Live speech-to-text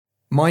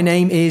My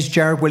name is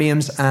Jared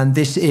Williams, and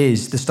this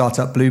is the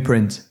Startup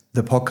Blueprint,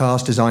 the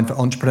podcast designed for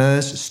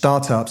entrepreneurs,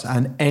 startups,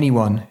 and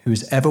anyone who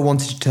has ever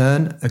wanted to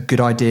turn a good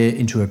idea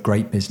into a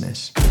great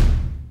business.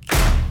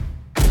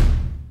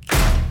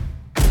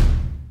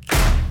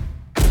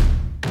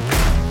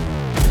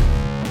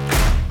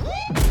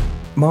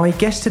 My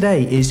guest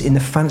today is in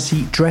the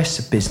fancy dress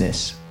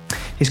business.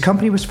 His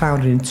company was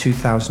founded in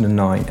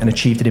 2009 and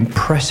achieved an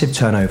impressive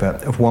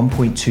turnover of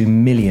 1.2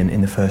 million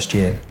in the first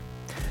year.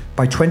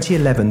 By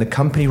 2011, the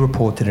company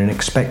reported an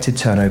expected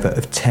turnover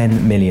of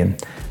 10 million,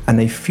 and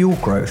they fuel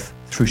growth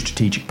through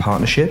strategic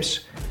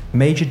partnerships,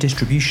 major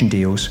distribution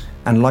deals,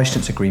 and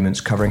license agreements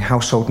covering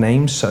household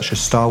names such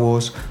as Star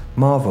Wars,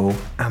 Marvel,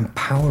 and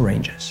Power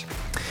Rangers.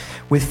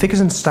 With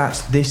figures and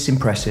stats this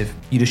impressive,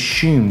 you'd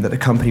assume that the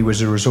company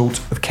was a result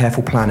of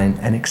careful planning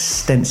and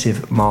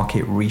extensive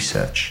market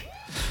research.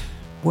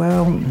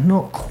 Well,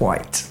 not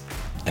quite.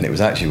 And it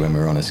was actually when we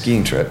were on a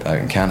skiing trip out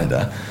in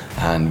Canada,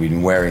 and we'd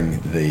been wearing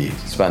the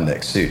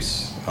Spandex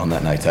suits on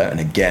that night out,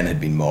 and again had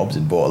been mobbed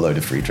and bought a load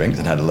of free drinks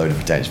and had a load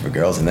of attention for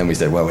girls. And then we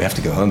said, well, we have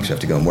to go home because we have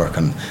to go and work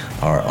on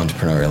our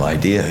entrepreneurial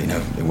idea. You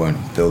know, it won't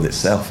build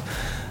itself.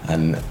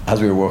 And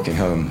as we were walking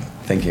home,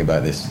 thinking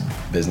about this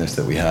business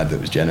that we had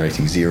that was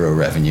generating zero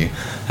revenue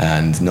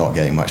and not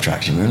getting much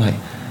traction, we were like,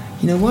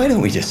 you know, why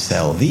don't we just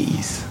sell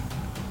these?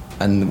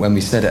 And when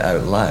we said it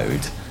out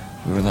loud,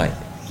 we were like,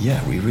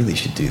 yeah, we really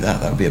should do that.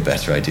 That would be a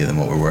better idea than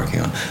what we're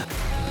working on.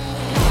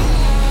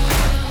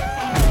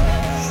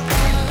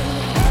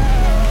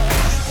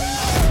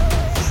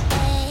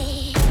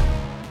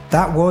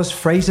 That was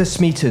Fraser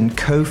Smeaton,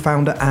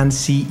 co-founder and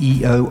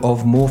CEO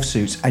of Morph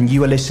Suits, and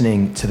you are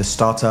listening to the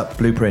Startup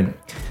Blueprint.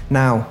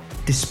 Now,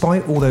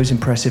 despite all those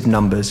impressive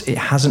numbers, it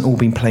hasn't all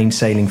been plain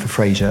sailing for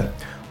Fraser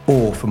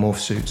or for Morph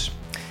Suits.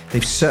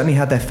 They've certainly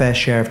had their fair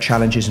share of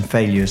challenges and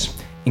failures,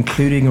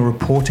 including a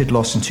reported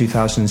loss in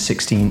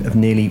 2016 of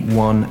nearly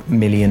 £1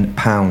 million.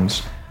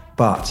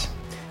 But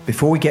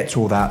before we get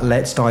to all that,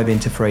 let's dive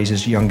into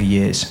Fraser's younger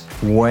years,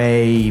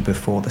 way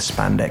before the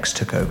Spandex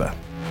took over.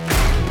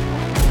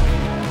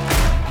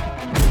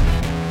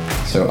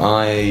 So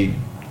I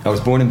was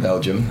born in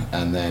Belgium,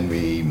 and then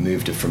we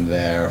moved it from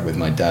there with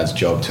my dad's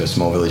job to a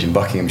small village in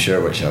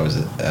Buckinghamshire, which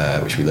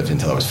we lived in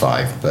until I was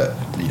 5. But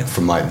you know,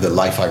 from the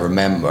life I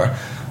remember,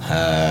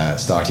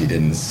 started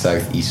in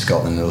southeast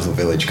Scotland, in a little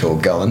village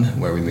called Gullen,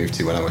 where we moved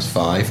to when I was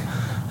 5.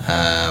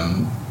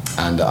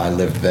 And I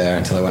lived there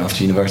until I went off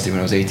to university when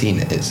I was 18.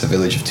 It's a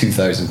village of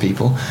 2,000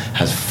 people,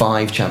 has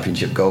 5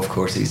 championship golf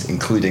courses,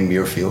 including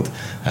Muirfield.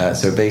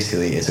 So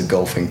basically, it's a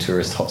golfing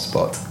tourist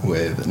hotspot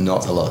with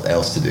not a lot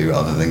else to do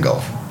other than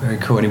golf. Very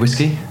cool. Any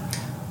whiskey?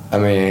 I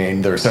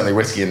mean, there was certainly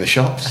whiskey in the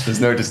shops. There's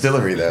no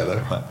distillery there,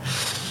 though.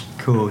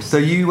 Cool. So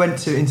you went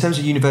to, in terms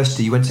of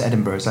university, you went to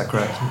Edinburgh, is that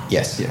correct?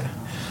 Yes. Yeah.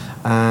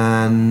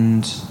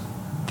 And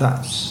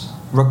that's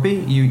rugby?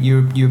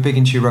 You were big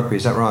into your rugby,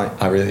 is that right?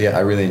 I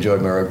really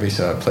enjoyed my rugby,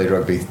 so I played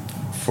rugby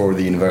for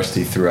the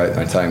university throughout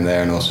my time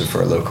there and also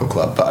for a local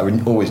club. But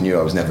I always knew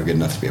I was never good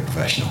enough to be a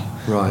professional.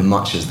 Right.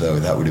 Much as though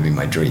that would have been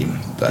my dream.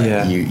 But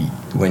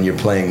when you're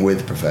playing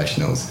with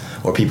professionals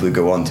or people who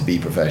go on to be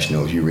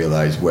professionals, you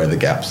realise where the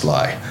gaps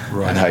lie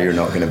and how you're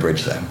not going to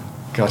bridge them.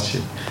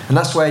 Gotcha. And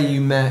that's where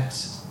you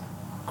met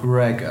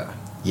Gregor.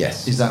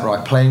 Yes. Is that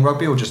right? Playing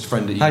rugby or just a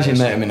friend at you? I actually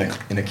met him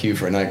in a queue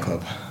for a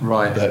nightclub.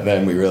 Right. But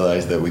then we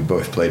realised that we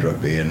both played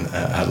rugby and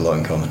had a lot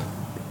in common.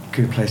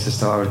 Good place to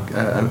start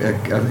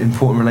an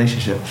important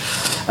relationship.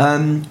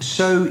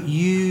 So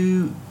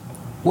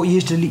what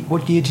year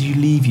did you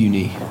leave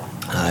uni?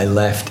 I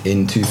left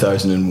in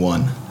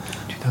 2001.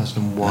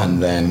 2001.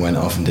 And then went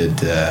off and did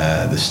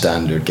the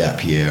standard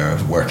gap year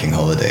of working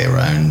holiday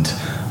around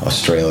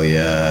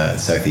Australia,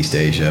 Southeast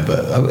Asia.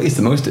 But it's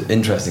the most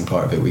interesting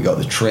part of it. We got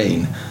the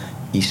train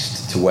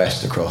east to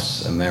west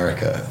across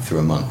America through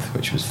a month,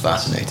 which was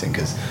fascinating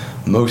because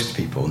most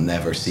people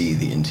never see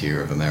the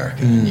interior of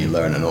America, and you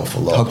learn an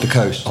awful lot. Hug the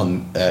coast.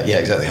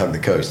 Exactly, hug the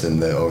coast,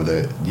 and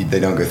they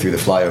don't go through the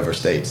flyover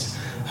states,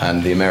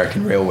 and the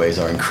American railways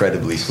are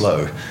incredibly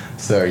slow,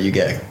 so you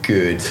get a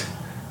good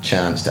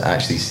chance to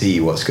actually see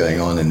what's going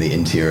on in the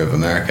interior of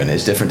America, and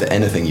it's different to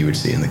anything you would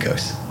see in the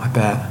coast. I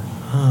bet.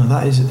 Oh,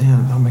 that is,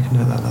 I'll make a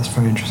note of that. That's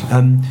very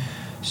interesting.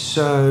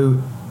 So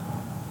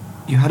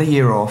you had a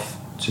year off.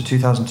 So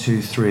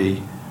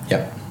 2002-03.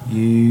 Yep.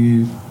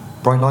 You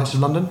bright lights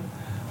of London?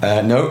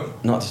 No,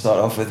 not to start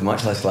off with.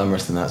 Much less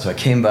glamorous than that. So I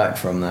came back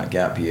from that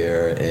gap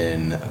year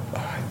in,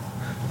 I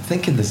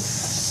think in the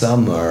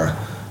summer.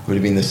 Would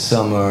have been the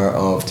summer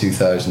of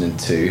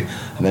 2002,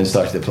 and then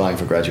started applying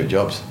for graduate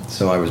jobs.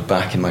 So I was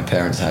back in my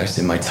parents' house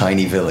in my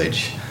tiny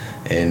village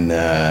in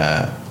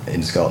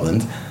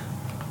Scotland,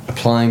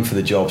 applying for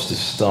the jobs to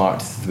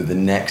start with the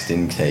next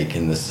intake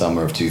in the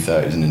summer of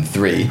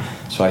 2003.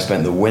 So I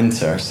spent the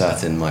winter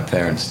sat in my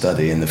parents'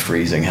 study in the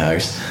freezing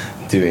house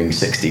doing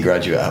 60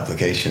 graduate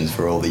applications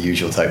for all the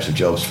usual types of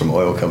jobs, from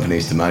oil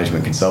companies to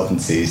management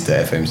consultancies to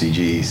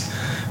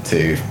FMCGs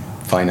to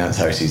finance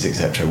houses,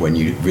 etc., when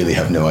you really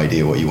have no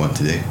idea what you want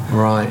to do.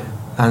 Right.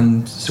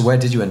 And so where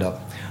did you end up?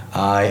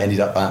 I ended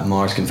up at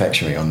Mars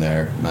Confectionery on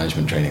their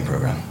management training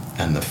program.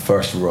 And the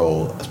first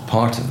role as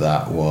part of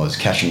that was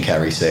cash and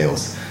carry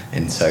sales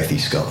in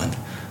southeast Scotland.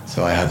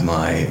 So I had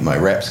my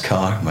reps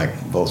car, my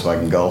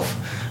Volkswagen Golf,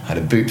 I had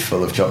a boot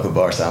full of chocolate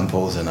bar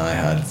samples, and I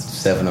had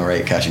 7 or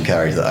 8 cash and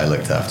carries that I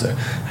looked after.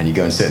 And you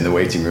go and sit in the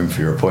waiting room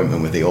for your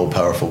appointment with the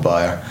all-powerful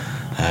buyer,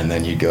 and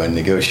then you go and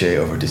negotiate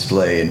over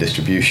display and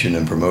distribution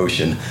and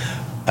promotion.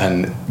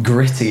 And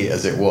gritty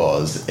as it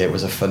was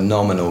a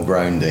phenomenal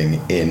grounding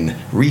in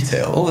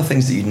retail, all the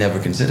things that you'd never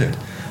considered.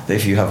 That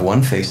if you have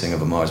one facing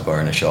of a Mars bar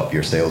in a shop,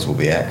 your sales will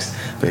be X.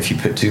 But if you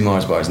put 2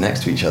 Mars bars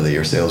next to each other,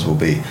 your sales will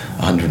be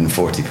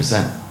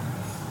 140%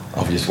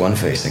 of just one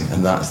facing.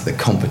 And that's the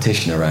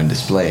competition around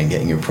display and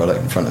getting your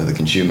product in front of the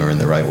consumer in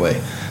the right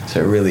way.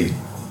 So it really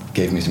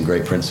gave me some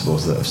great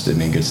principles that have stood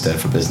me in good stead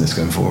for business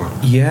going forward.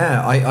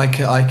 Yeah,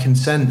 I can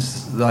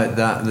sense like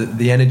that,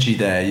 the energy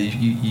there.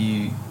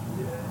 You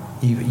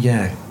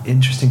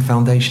interesting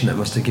foundation that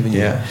must have given you.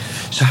 Yeah.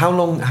 So how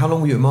long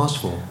were you at Mars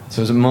for? So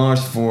I was at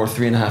Mars for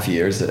 3.5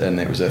 years, and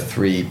it was a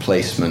 3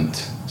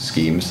 placement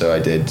scheme. So I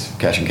did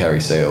cash and carry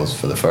sales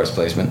for the first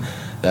placement.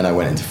 Then I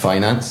went into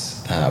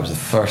finance. I was the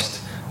first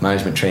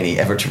management trainee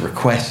ever to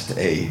request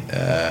a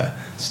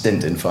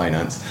stint in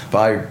finance.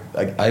 But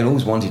I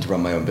always wanted to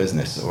run my own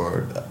business,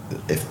 or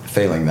if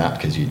failing that,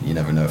 because you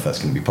never know if that's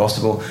going to be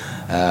possible,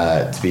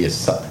 to be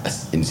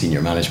in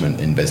senior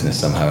management in business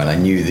somehow. And I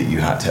knew that you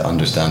had to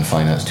understand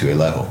finance to a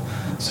level.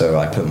 So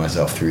I put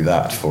myself through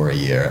that for a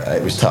year.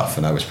 It was tough,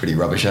 and I was pretty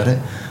rubbish at it.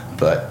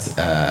 But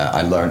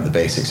I learned the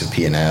basics of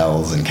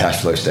P&Ls and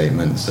cash flow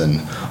statements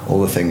and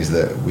all the things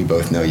that we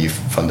both know you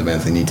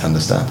fundamentally need to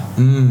understand.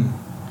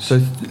 So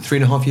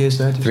 3.5 years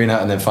there?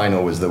 3.5, and then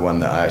final was the one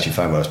that I actually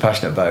found what I was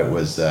passionate about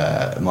was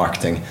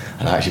marketing,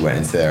 and I actually went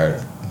into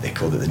their, they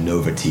called it the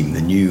Nova team,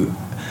 the new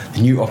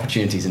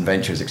opportunities and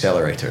ventures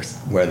accelerators,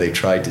 where they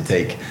tried to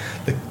take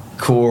the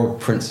core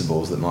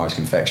principles that Mars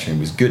Confectionery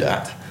was good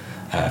at,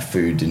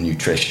 food and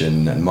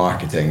nutrition and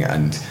marketing,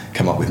 and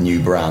come up with new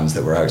brands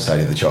that were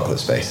outside of the chocolate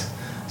space.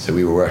 So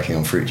we were working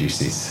on fruit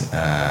juices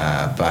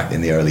back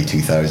in the early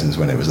 2000s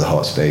when it was the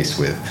hot space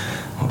with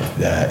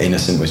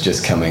Innocent was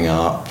just coming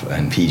up,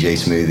 and PJ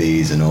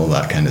smoothies and all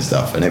that kind of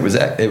stuff, and it was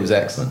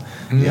excellent.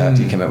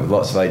 You came up with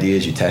lots of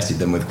ideas, you tested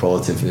them with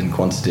qualitative and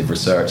quantitative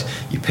research,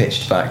 you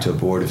pitched back to a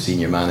board of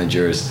senior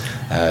managers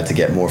to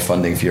get more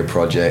funding for your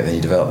project, then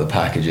you developed the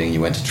packaging, you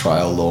went to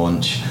trial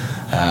launch,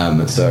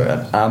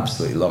 so I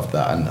absolutely loved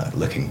that. And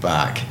looking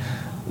back,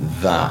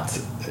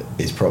 that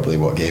is probably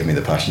what gave me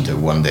the passion to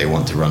one day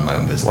want to run my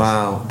own business.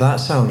 Wow, that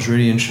sounds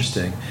really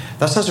interesting.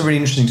 That sounds a really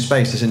interesting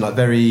space, as in like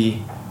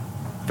very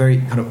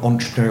kind of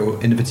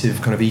entrepreneurial,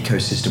 innovative kind of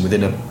ecosystem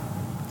within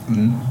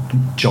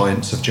a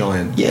giants of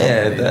giants.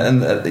 Yeah,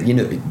 and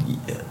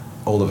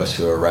all of us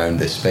who are around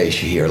this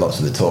space, you hear lots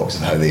of the talks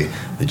of how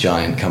the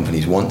giant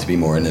companies want to be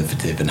more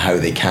innovative and how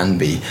they can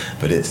be,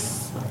 but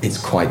it's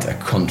quite a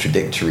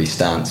contradictory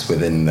stance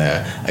within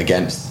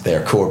against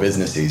their core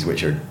businesses,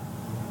 which are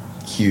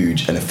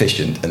huge and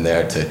efficient and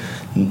there to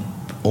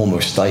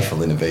almost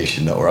stifle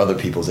innovation or other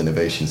people's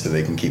innovation so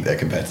they can keep their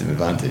competitive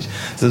advantage.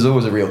 So there's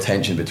always a real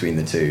tension between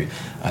the two,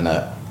 and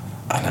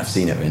I've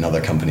seen it in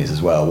other companies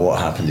as well. What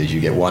happens is you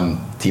get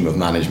one team of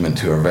management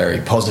who are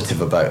very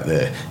positive about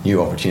the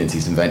new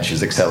opportunities and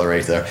ventures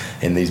accelerator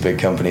in these big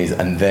companies,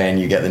 and then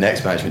you get the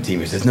next management team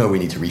who says, no, we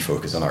need to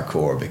refocus on our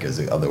core, because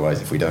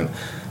otherwise if we don't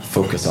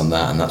focus on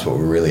that and that's what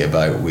we're really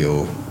about,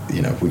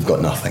 we've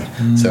got nothing.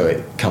 So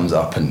it comes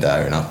up and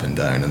down,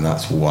 and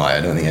that's why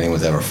I don't think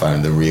anyone's ever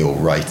found the real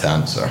right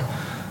answer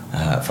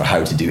for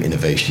how to do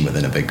innovation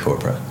within a big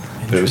corporate.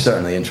 But it was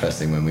certainly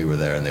interesting when we were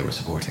there and they were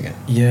supporting it.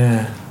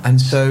 Yeah.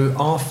 And so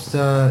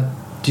after,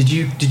 did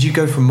you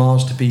go from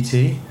Mars to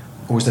BT,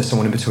 or was there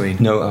someone in between?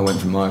 No, I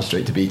went from Mars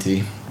straight to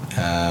BT,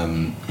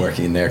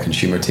 working in their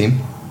consumer team,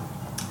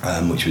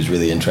 which was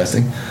really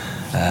interesting.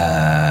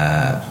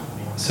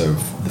 So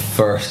the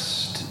first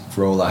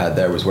role I had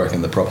there was working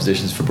on the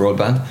propositions for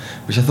broadband,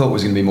 which I thought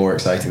was going to be more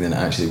exciting than it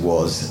actually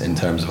was, in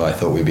terms of I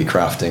thought we'd be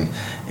crafting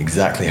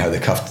exactly how the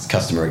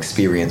customer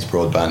experienced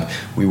broadband.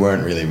 We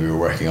weren't really. We were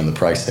working on the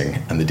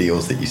pricing and the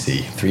deals that you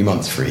see: 3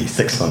 months free,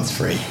 6 months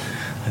free,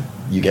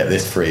 you get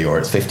this free, or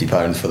it's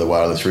 £50 for the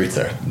wireless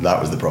router. That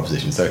was the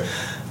proposition. So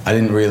I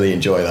didn't really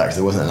enjoy that because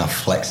there wasn't enough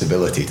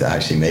flexibility to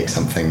actually make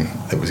something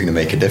that was going to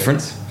make a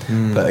difference.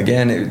 But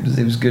again,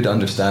 it was good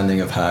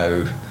understanding of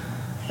how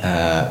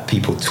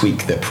people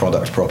tweak their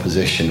product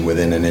proposition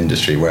within an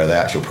industry where the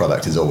actual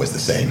product is always the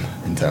same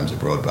in terms of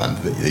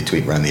broadband. They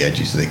tweak around the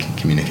edges so they can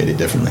communicate it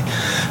differently.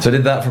 So I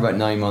did that for about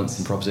 9 months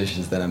in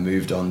propositions. Then I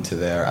moved on to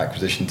their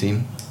acquisition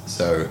team,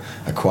 so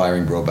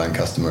acquiring broadband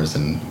customers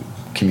and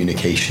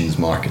communications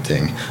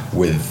marketing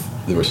with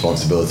the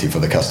responsibility for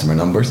the customer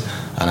numbers,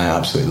 and I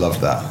absolutely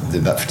loved that. I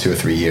did that for 2 or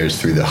 3 years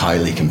through the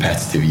highly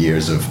competitive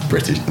years of the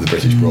British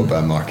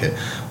broadband market,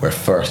 where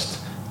first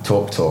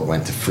TalkTalk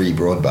went to free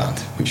broadband,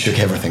 which shook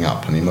everything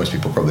up. I mean, most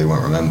people probably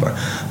won't remember,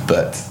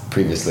 but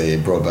previously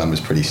broadband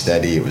was pretty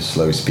steady. It was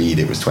slow speed.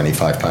 It was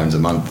 £25 a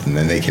month, and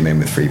then they came in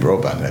with free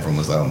broadband, and everyone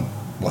was like, oh,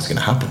 what's going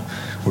to happen?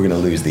 we're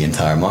going to lose the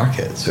entire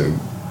market. So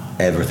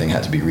everything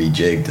had to be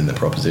rejigged, and the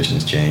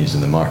propositions changed,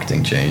 and the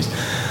marketing changed.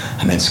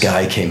 And then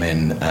Sky came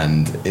in,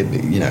 and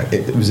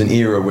it was an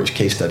era which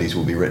case studies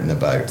will be written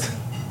about,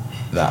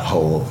 that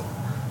whole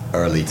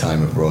early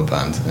time of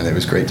broadband, and it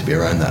was great to be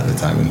around that at the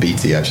time. And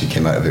BT actually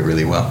came out of it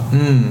really well.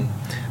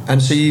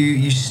 And so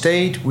you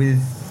stayed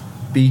with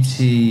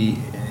BT.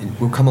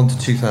 We'll come on to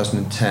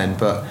 2010,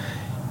 but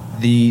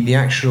the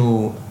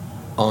actual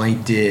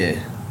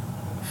idea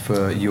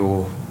for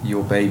your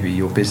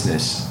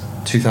business,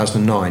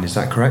 2009, is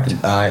that correct?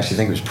 I actually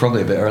think it was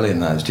probably a bit earlier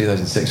than that. It was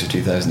 2006 or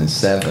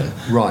 2007.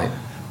 Right.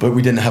 But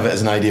we didn't have it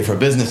as an idea for a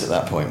business at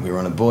that point. We were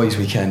on a boys'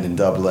 weekend in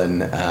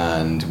Dublin,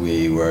 and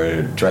we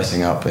were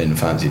dressing up in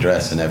fancy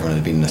dress, and everyone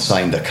had been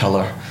assigned a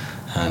colour.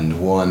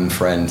 And one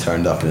friend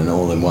turned up in an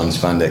all-in-one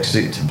spandex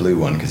suit, a blue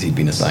one, because he'd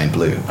been assigned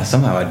blue.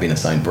 Somehow I'd been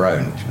assigned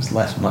brown, which was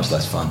much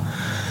less fun.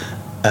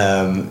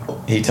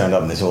 He turned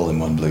up in this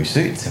all-in-one blue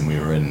suit, and we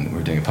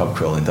were doing a pub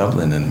crawl in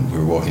Dublin, and we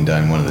were walking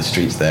down one of the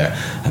streets there,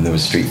 and there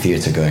was street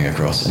theatre going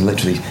across, and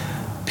literally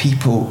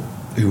people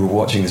who were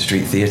watching the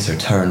street theatre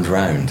turned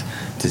round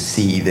to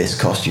see this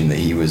costume that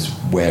he was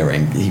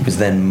wearing. He was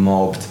then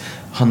mobbed,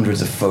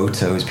 hundreds of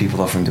photos,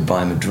 people offering to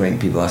buy him a drink,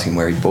 people asking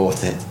where he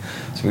bought it.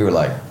 So we were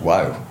like,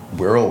 wow,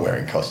 we're all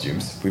wearing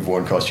costumes. We've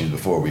worn costumes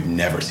before. We've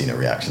never seen a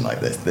reaction like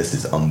this. This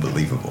is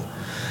unbelievable.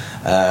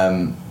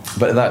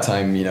 But at that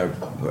time, we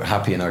were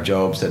happy in our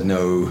jobs, said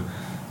no,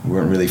 we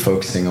weren't really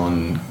focusing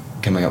on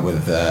coming up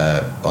with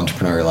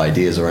entrepreneurial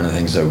ideas or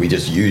anything, so we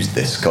just used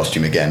this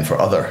costume again for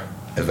other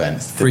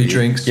events. Free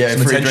drinks, some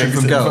free attention drinks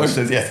from girls.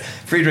 Photos, yes,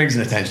 free drinks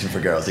and attention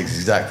for girls. It's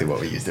exactly what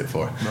we used it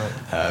for.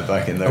 Right.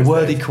 Back in those a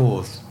worthy days.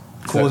 cause.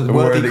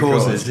 Worthy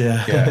causes, cause.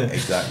 yeah.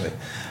 Exactly.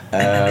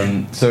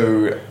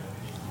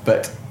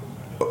 But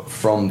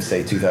from,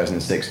 say,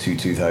 2006 to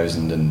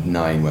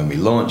 2009, when we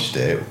launched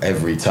it,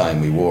 every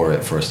time we wore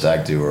it for a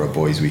stag do or a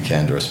boys'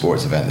 weekend or a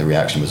sports event, the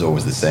reaction was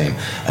always the same.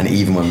 And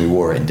even when we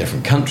wore it in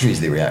different countries,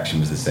 the reaction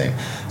was the same.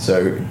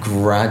 So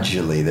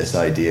gradually, this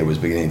idea was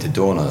beginning to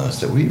dawn on us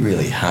that we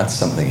really had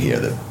something here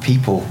that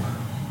people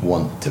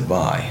want to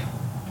buy.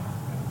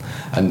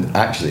 And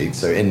actually,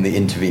 so in the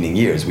intervening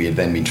years, we had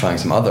then been trying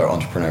some other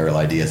entrepreneurial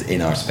ideas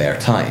in our spare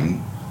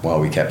time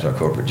while we kept our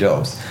corporate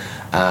jobs.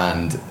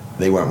 And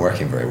they weren't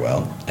working very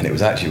well. And it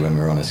was actually when we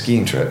were on a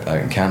skiing trip out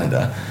in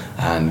Canada,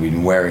 and we'd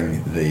been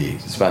wearing the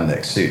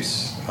spandex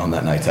suits on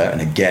that night out,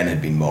 and again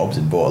had been mobbed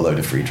and bought a load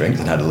of free drinks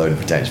and had a load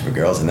of attention for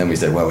girls. And then we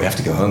said, well, we have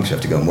to go home, so we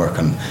have to go and work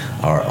on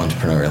our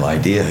entrepreneurial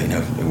idea.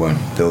 It won't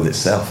build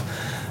itself.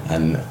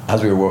 And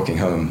as we were walking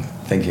home,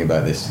 thinking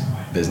about this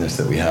business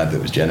that we had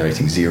that was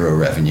generating zero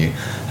revenue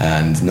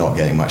and not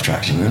getting much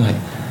traction, we were like,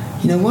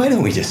 why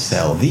don't we just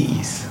sell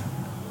these?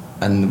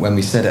 And when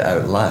we said it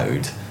out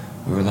loud,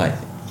 we were like,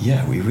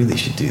 yeah, we really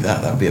should do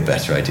that. That would be a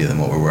better idea than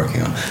what we're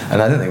working on.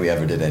 And I don't think we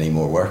ever did any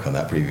more work on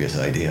that previous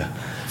idea.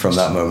 From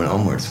that moment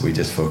onwards, we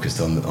just focused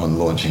on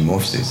launching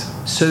morph suits.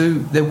 So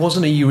there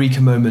wasn't a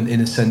eureka moment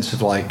in a sense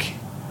of like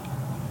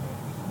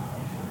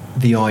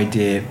the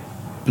idea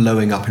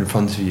blowing up in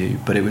front of you,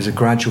 but it was a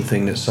gradual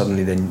thing that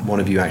suddenly then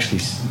one of you actually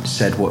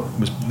said what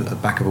was at the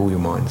back of all your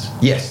minds.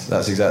 Yes,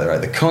 that's exactly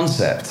right. The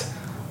concept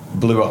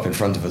blew up in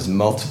front of us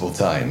multiple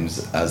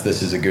times as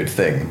this is a good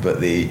thing,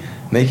 but the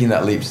making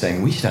that leap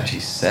saying we should actually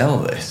sell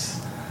this,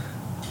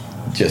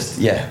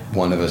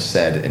 one of us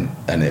said, and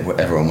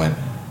everyone went,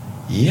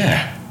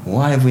 yeah,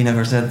 why have we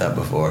never said that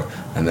before?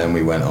 And then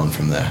we went on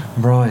from there,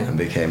 right, and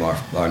became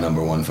our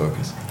number one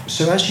focus.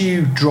 So as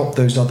you dropped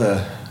those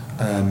other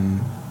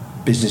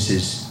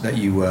businesses that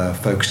you were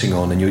focusing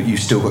on, and you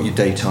still got your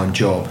daytime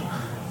job,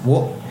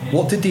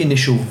 what did the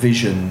initial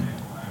vision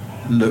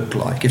look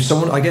like? If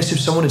someone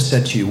had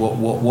said to you,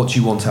 what do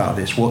you want out of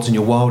this? What's in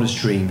your wildest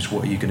dreams?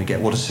 What are you going to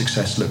get? What does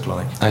success look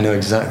like? I know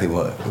exactly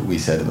what we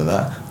said about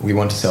that. We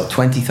want to sell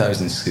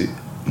 20,000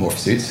 morph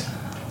suits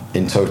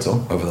in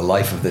total over the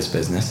life of this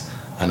business,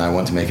 and I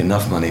want to make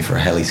enough money for a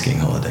heli skiing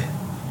holiday.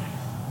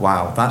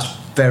 Wow, that's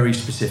very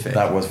specific.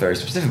 That was very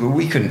specific, but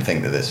we couldn't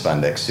think that this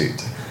spandex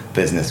suit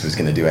business was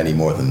going to do any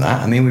more than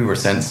that. I mean, we were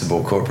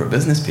sensible corporate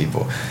business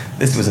people.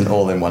 This was an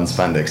all-in-one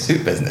spandex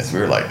suit business. We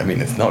were like,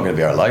 it's not going to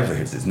be our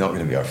livelihoods, it's not going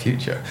to be our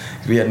future.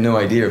 We had no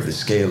idea of the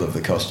scale of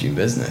the costume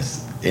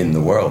business in the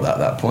world at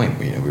that point.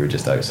 We were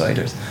just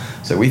outsiders.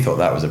 So we thought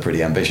that was a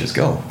pretty ambitious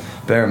goal.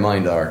 Bear in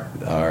mind our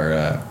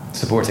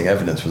supporting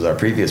evidence was our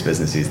previous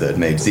businesses that had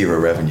made zero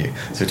revenue.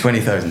 So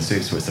 20,000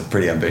 suits was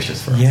pretty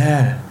ambitious for us.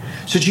 Yeah.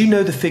 So do you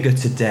know the figure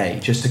today,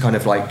 just to kind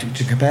of like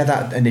to compare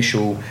that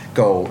initial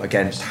goal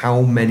against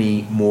how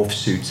many morph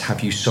suits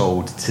have you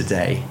sold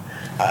today?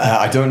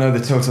 I don't know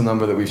the total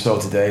number that we've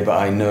sold today, but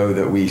I know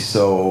that we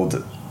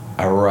sold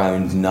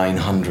around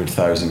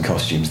 900,000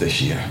 costumes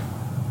this year.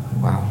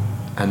 Wow.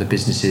 And the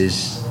business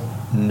is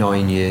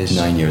 9 years...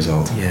 9 years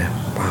old. Yeah.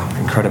 Wow.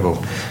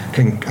 Incredible.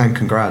 And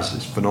congrats.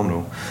 It's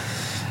phenomenal.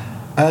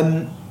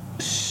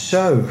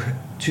 So...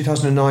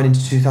 2009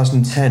 into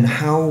 2010,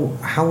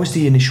 how was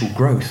the initial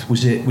growth?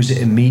 Was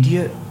it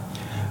immediate?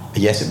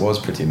 Yes, it was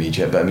pretty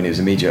immediate, but I mean, it was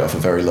immediate off a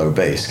very low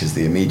base, because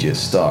the immediate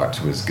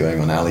start was going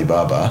on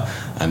Alibaba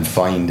and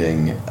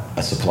finding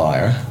a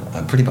supplier,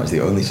 pretty much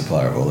the only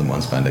supplier of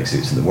all-in-one spandex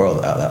suits in the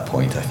world at that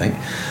point, I think,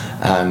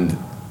 and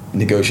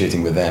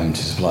negotiating with them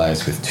to supply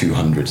us with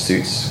 200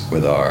 suits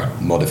with our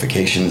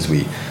modifications.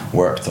 We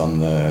worked on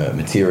the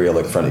material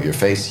in front of your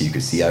face so you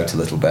could see out a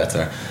little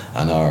better,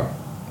 and our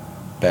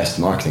best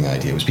marketing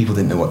idea was people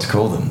didn't know what to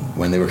call them.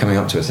 When they were coming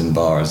up to us in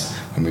bars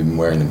when we'd been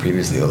wearing them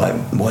previously, they were like,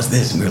 what's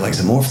this? And we were like,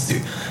 it's a morph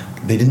suit.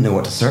 They didn't know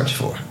what to search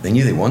for. They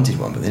knew they wanted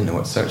one, but they didn't know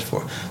what to search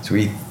for. So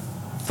we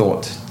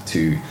thought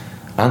to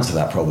answer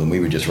that problem, we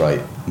would just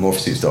write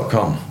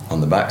morphsuits.com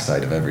on the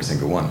backside of every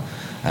single one.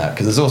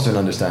 Because there's also an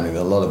understanding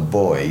that a lot of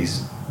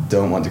boys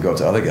don't want to go up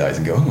to other guys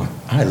and go, oh,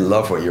 I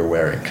love what you're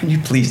wearing. Can you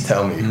please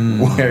tell me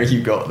where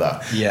you got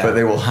that? Yeah. But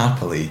they will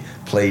happily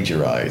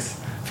plagiarize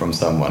from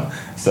someone.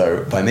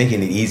 So by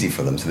making it easy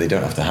for them so they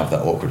don't have to have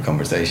that awkward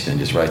conversation and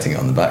just writing it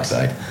on the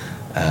backside,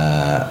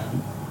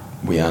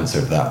 we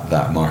answered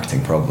that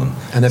marketing problem.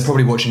 And they're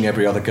probably watching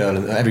every girl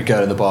in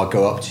the bar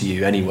go up to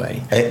you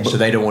anyway, so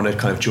they don't want to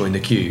kind of join the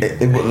queue.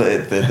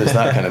 There's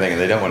that kind of thing, and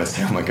they don't want to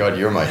say, oh my god,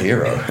 you're my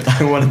hero.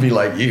 I want to be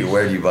like you.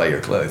 Where do you buy your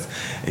clothes?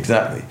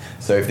 Exactly.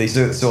 So if they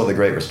saw the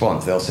great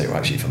response, they'll say, well,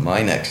 actually, for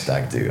my next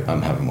stag do,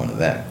 I'm having one of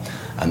them.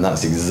 And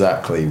that's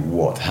exactly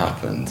what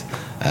happened.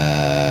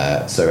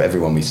 So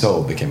everyone we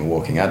sold became a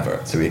walking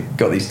advert. So we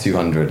got these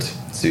 200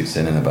 suits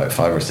in about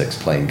 5 or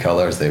 6 plain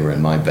colours. They were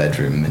in my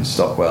bedroom in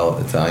Stockwell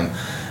at the time,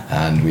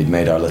 and we'd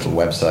made our little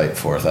website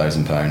for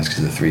 £1,000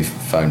 because the 3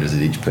 founders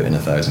had each put in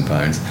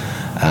 £1,000.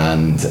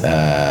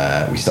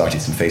 And we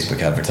started some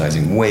Facebook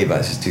advertising way back.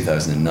 This is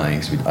 2009,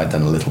 because I'd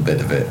done a little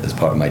bit of it as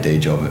part of my day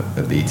job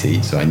at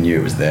BT, so I knew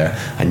it was there.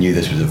 I knew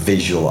this was a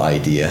visual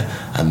idea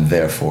and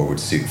therefore would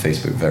suit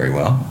Facebook very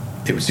well.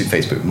 It would suit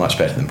Facebook much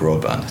better than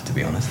broadband, to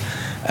be honest.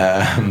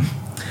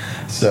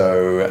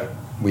 So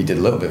we did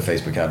a little bit of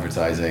Facebook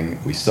advertising.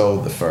 We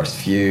sold the first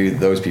few.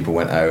 Those people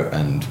went out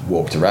and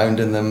walked around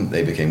in them.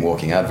 They became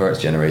walking adverts,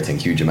 generating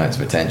huge amounts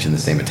of attention, the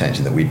same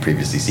attention that we'd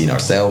previously seen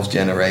ourselves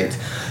generate.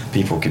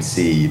 People could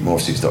see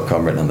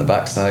morphsuits.com written on the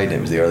backside. It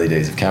was the early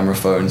days of camera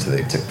phones, so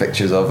they took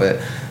pictures of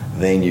it.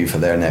 They knew for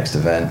their next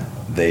event,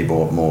 they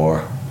bought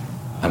more,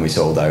 and we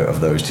sold out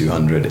of those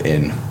 200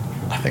 in,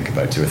 I think,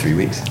 about 2 or 3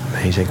 weeks.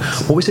 Amazing.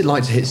 What was it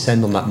like to hit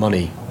send on that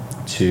money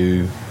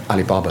to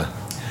Alibaba?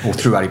 Or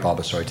through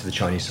Alibaba, sorry, to the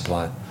Chinese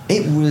supplier?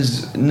 It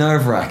was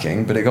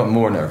nerve-wracking, but it got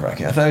more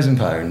nerve-wracking.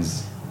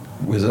 £1,000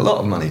 was a lot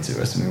of money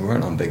to us. I mean, we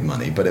weren't on big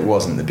money, but it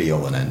wasn't the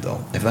be-all and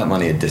end-all. If that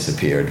money had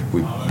disappeared,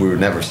 we would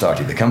never have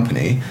started the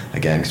company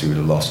again, because we would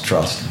have lost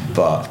trust,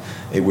 but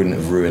it wouldn't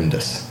have ruined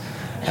us.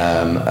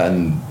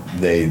 And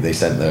they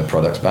sent their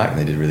products back, and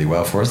they did really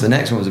well for us. The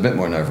next one was a bit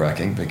more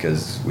nerve-wracking,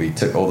 because we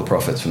took all the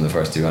profits from the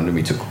first 200,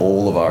 we took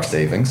all of our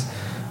savings,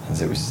 and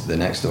so it was the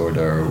next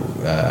order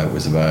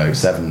was about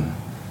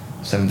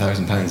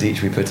 £7,000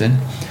 each we put in.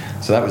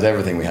 So that was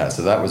everything we had.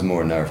 So that was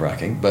more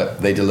nerve-wracking, but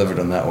they delivered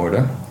on that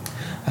order.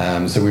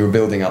 So we were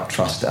building up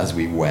trust as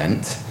we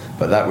went,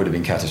 but that would have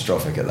been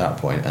catastrophic at that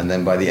point. And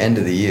then by the end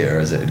of the year,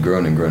 as it had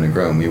grown and grown and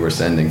grown, we were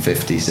sending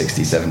 $50,000,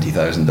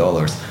 $60,000,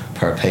 $70,000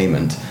 per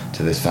payment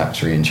to this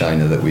factory in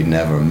China that we'd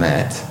never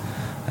met.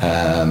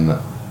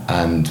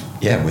 And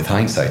yeah, with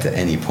hindsight, at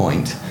any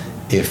point,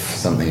 if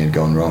something had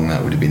gone wrong,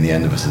 that would have been the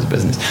end of us as a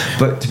business.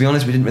 But to be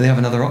honest, we didn't really have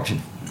another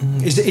option.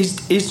 Is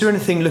there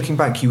anything, looking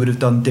back, you would have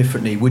done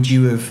differently? Would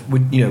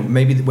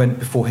maybe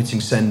before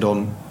hitting send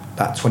on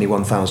that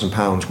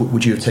 £21,000,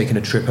 would you have taken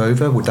a trip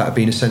over? Would that have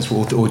been a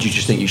sensible, or do you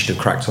just think you should have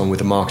cracked on with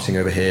the marketing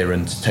over here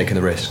and taken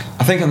the risk?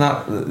 I think on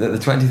that, the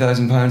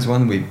 £20,000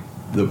 one,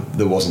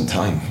 there wasn't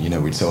time.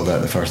 We'd sold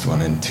out the first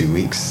one in 2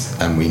 weeks,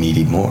 and we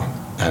needed more.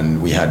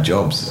 And we had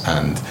jobs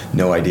and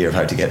no idea of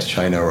how to get to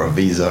China or a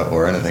visa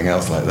or anything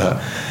else like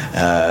that.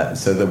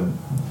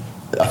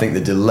 I think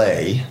the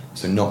delay,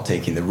 so not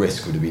taking the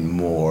risk, would have been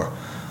more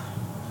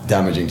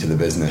damaging to the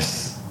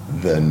business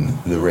than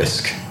the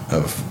risk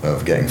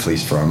of getting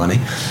fleeced for our money.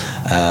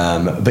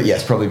 But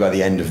yes, probably by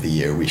the end of the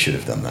year we should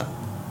have done that.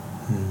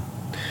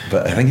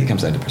 But I think it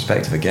comes down to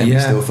perspective again. Yeah.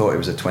 We still thought it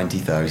was a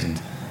 20,000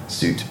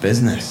 suit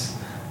business,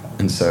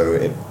 and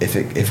so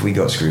if we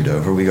got screwed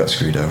over, we got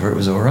screwed over. It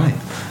was all right.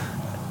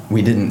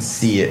 We didn't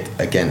see it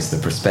against the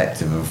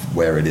perspective of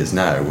where it is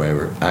now, where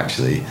we're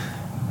actually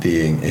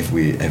being, if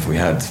we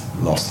had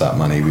lost that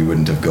money, we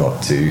wouldn't have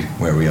got to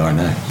where we are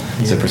now.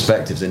 Yeah. So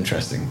perspective's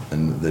interesting,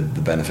 and the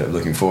benefit of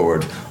looking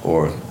forward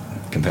or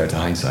compared to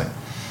hindsight.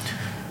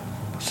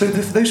 So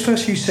those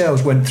first few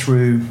sales went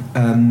through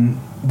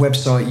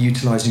website,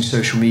 utilising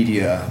social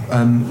media.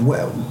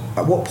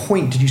 At what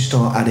point did you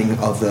start adding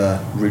other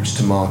routes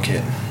to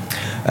market?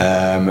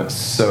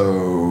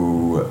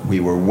 So we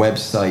were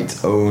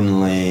website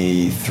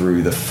only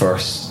through the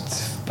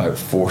first about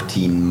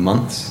 14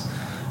 months.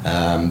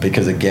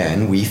 Because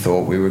again, we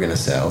thought we were going to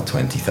sell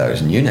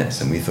 20,000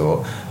 units, and we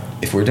thought,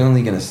 if we're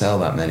only going to sell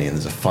that many and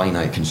there's a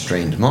finite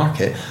constrained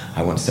market,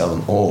 I want to sell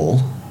them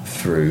all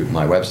through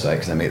my website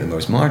because I make the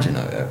most margin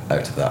out of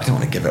that. I don't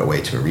want to give it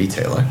away to a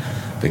retailer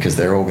because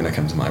they're all going to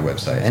come to my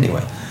website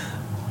anyway.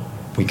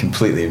 we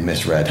completely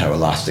misread how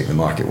elastic the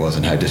market was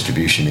and how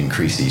distribution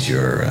increases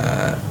your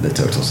the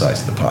total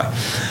size of the pie.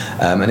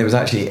 And it was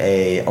actually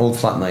a old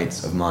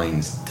flatmate of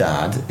mine's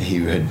dad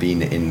who had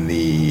been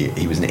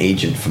he was an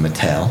agent for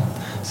Mattel,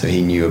 so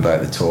he knew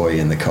about the toy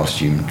and the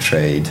costume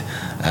trade,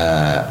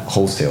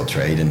 wholesale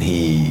trade, and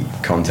he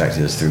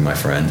contacted us through my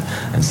friend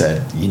and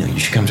said, you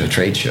should come to a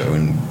trade show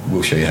and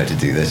we'll show you how to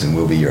do this and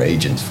we'll be your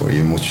agents for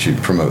you and we should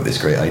promote this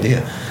great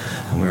idea.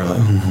 And we were like,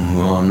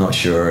 well, I'm not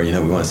sure, we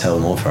want to sell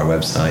them all for our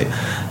website.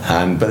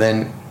 But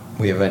then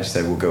we eventually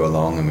said we'll go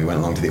along, and we went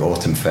along to the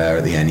autumn fair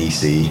at the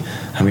NEC,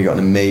 and we got an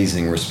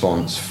amazing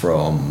response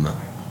from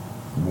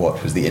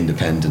what was the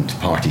independent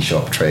party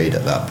shop trade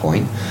at that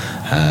point.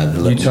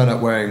 You turn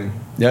up wearing...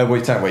 Yeah, we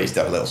used to have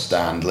a little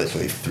stand,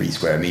 literally 3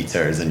 square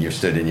meters, and you're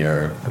stood in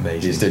your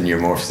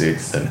morph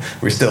suits, and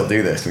we still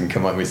do this.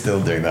 We're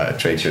still doing that at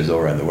trade shows all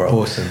around the world.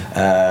 Awesome.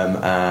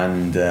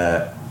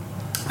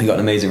 We got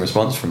an amazing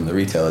response from the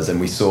retailers, and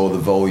we saw the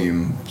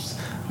volumes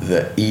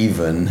that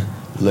even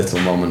little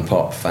mom and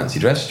pop fancy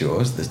dress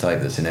stores, the type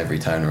that's in every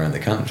town around the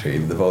country,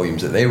 the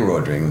volumes that they were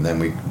ordering, and then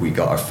we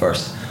got our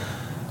first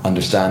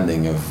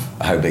understanding of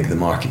how big the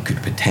market could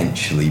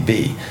potentially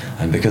be.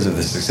 And because of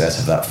the success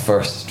of that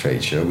first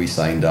trade show, we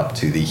signed up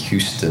to the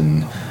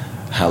Houston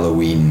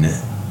Halloween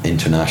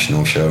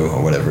International Show,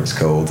 or whatever it's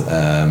called,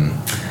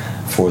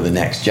 for the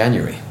next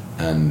January.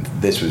 And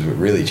this was what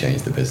really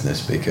changed the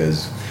business,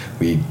 because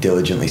we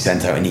diligently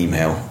sent out an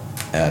email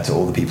to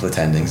all the people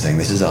attending saying,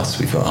 this is us,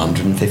 we've got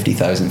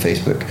 150,000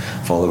 Facebook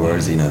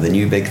followers, the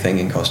new big thing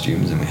in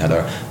costumes, and we had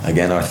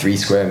our 3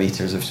 square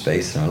meters of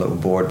space and our little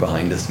board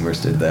behind us, and we're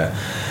stood there.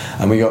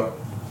 And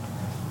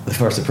the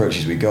first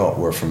approaches we got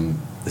were from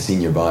the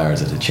senior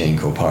buyers at a chain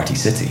called Party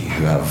City,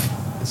 who have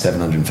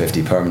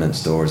 750 permanent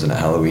stores, and at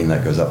Halloween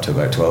that goes up to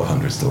about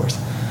 1,200 stores.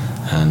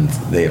 And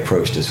they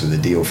approached us with a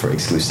deal for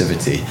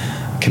exclusivity,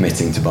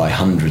 committing to buy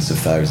hundreds of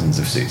thousands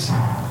of suits.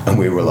 And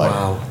we were like,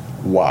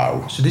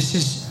 wow. So this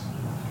is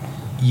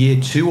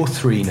year 2 or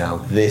 3 now?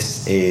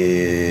 This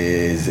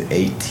is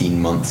 18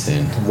 months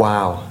in.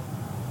 Wow.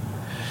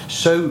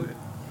 So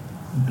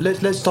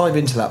let's dive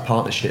into that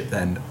partnership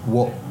then.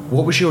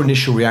 What was your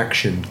initial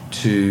reaction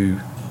to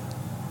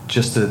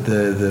just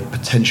the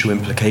potential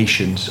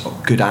implications,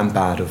 good and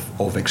bad, of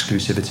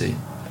exclusivity?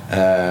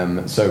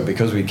 So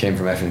because we came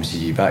from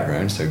FMCG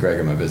background, so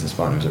Gregor, my business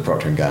partner, was at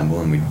Procter &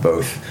 Gamble, and we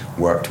both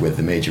worked with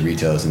the major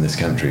retailers in this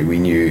country. We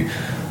knew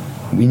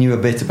a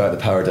bit about the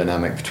power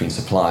dynamic between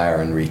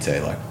supplier and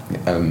retailer.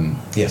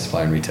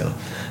 Supplier and retailer.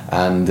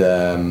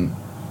 And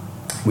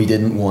we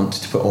didn't want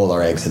to put all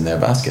our eggs in their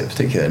basket,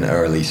 particularly at an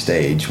early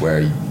stage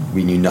where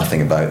we knew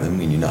nothing about them,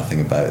 we knew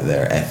nothing about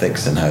their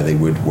ethics and how they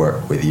would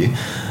work with you.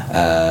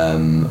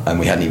 And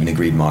we hadn't even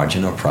agreed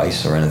margin or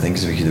price or anything,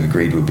 because we could have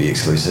agreed we'd be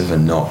exclusive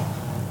and not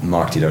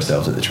marketed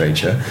ourselves at the trade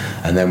show,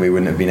 and then we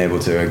wouldn't have been able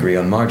to agree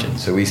on margin.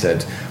 So we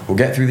said, we'll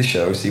get through the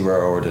show, see where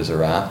our orders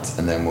are at,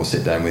 and then we'll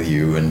sit down with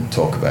you and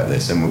talk about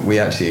this. And we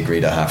actually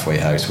agreed a halfway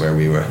house where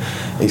we were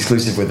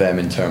exclusive with them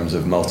in terms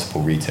of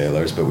multiple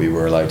retailers, but we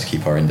were allowed to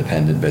keep our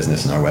independent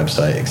business and our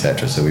website,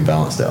 etc. So we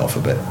balanced it off a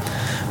bit.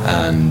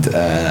 And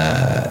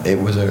it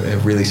was a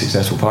really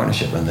successful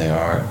partnership, and they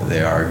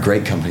are a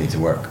great company to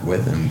work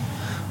with, and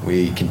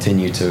we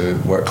continue to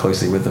work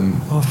closely with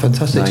them. Oh,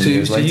 fantastic. 9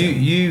 years later.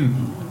 you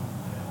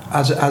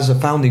as a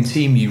founding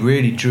team, you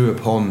really drew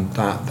upon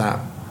that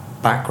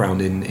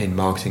background in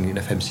marketing in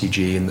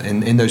FMCG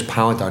and in those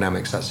power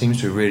dynamics. That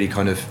seems to have really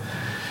kind of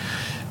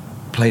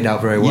played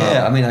out very well.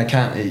 Yeah, I mean,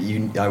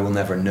 I will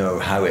never know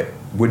how it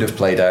would have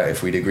played out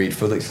if we'd agreed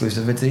full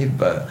exclusivity,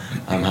 but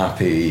I'm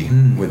happy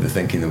with the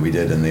thinking that we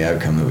did and the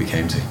outcome that we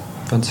came to.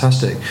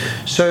 Fantastic.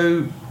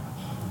 So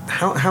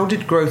how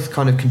did growth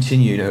kind of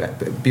continue,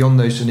 beyond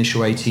those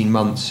initial 18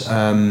 months?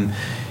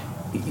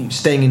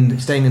 Staying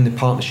in the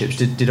partnerships,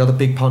 did other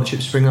big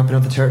partnerships spring up in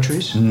other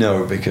territories?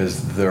 No,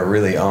 because there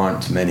really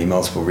aren't many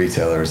multiple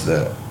retailers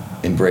that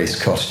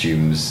embrace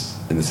costumes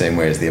in the same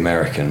way as the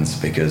Americans,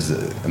 because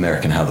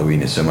American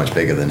Halloween is so much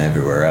bigger than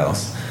everywhere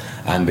else,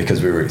 and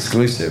because we were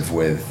exclusive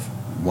with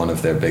one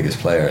of their biggest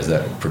players,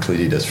 that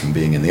precluded us from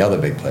being in the other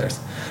big players.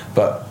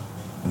 But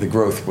the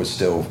growth was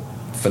still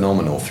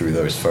phenomenal through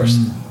those first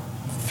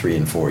 3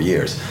 and 4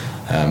 years.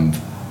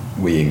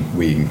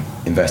 We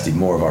invested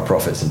more of our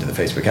profits into the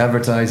Facebook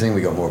advertising.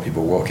 We got more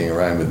people walking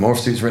around with morph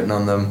suits written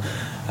on them.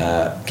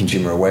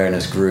 Consumer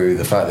awareness grew.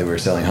 The fact that we were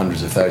selling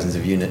hundreds of thousands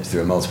of units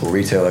through a multiple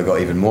retailer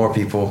got even more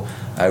people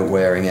out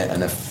wearing it.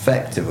 And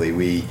effectively,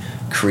 we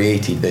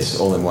created this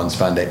all-in-one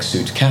spandex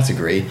suit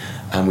category,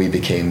 and we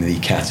became the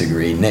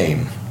category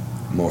name.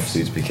 Morph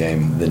suits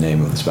became the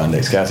name of the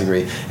spandex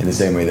category, in the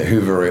same way that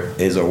Hoover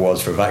is or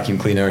was for vacuum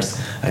cleaners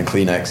and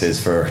Kleenex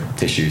is for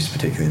tissues,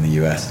 particularly in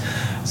the US.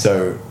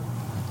 So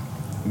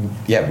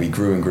yeah, we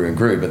grew and grew and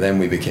grew, but then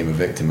we became a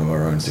victim of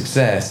our own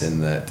success,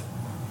 in that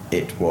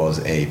it was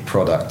a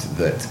product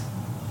that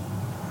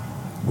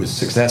was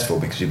successful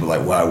because people were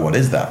like, wow, what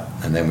is that?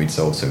 And then we'd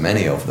sold so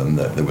many of them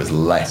that there was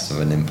less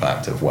of an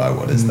impact of, wow,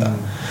 what is that?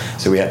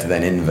 So we had to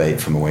then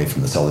innovate away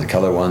from the solid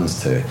color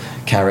ones to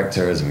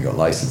characters, and we got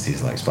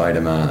licenses like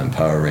Spider-Man and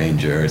Power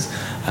Rangers,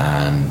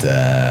 and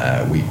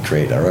we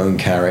created our own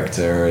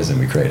characters and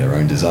we created our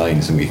own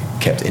designs, and we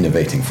kept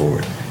innovating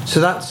forward.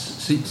 So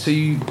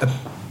you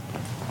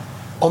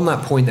on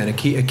that point then, a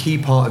key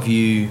part of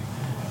you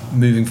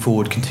moving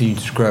forward, continuing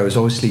to grow, has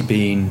obviously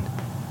been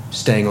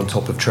staying on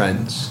top of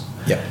trends.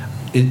 Yeah.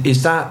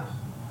 Is that,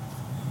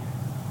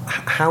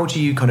 how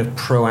do you kind of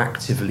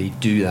proactively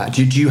do that?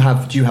 Do you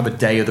have a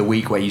day of the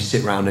week where you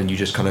sit around and you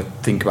just kind of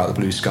think about the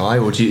blue sky,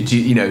 or do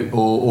you know,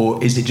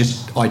 or is it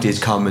just ideas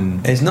come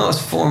and? It's not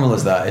as formal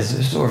as that.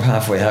 It's sort of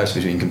halfway house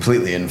between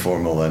completely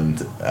informal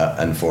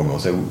and formal.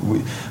 So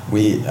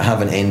we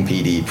have an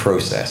NPD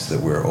process that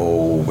we're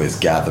always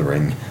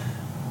gathering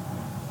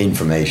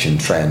information,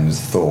 trends,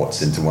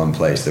 thoughts into one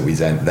place that we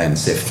then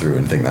sift through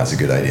and think that's a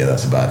good idea,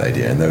 that's a bad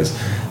idea, and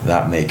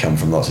that may come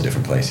from lots of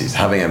different places.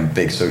 Having a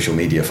big social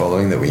media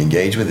following that we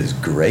engage with is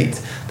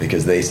great,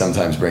 because they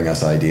sometimes bring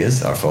us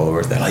ideas. Our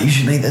followers, they're like, you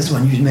should make this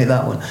one, you should make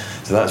that one.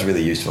 So that's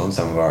really useful, and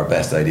some of our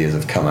best ideas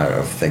have come out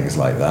of things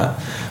like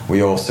that.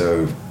 We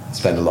also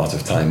spend a lot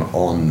of time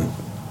on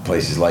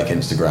places like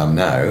Instagram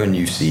now, and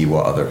you see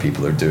what other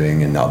people are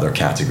doing in other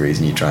categories,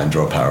 and you try and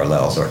draw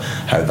parallels, or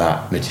how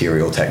that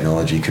material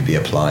technology could be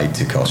applied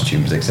to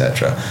costumes,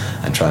 etc.,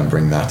 and try and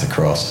bring that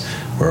across.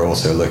 We're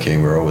always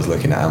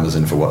looking at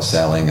Amazon for what's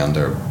selling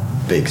under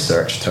big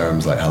search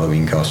terms like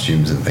Halloween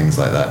costumes and things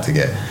like that, to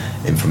get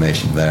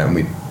information there, and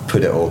we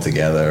put it all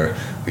together.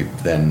 We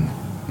then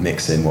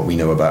mix in what we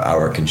know about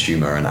our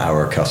consumer and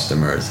our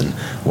customers, and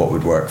what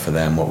would work for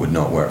them, what would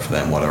not work for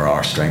them, what are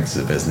our strengths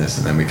as a business,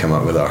 and then we come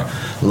up with our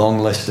long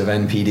list of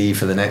NPD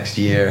for the next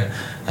year,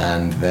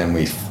 and then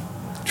we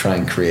try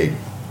and create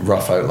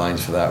rough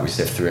outlines for that. We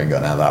sift through and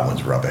go, now that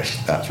one's rubbish,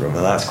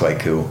 that's quite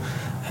cool,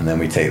 and then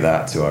we take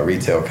that to our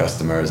retail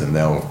customers, and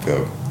they'll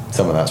go,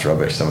 some of that's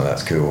rubbish, some of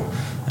that's cool,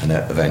 and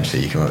then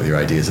eventually you come up with your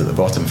ideas at the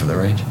bottom for the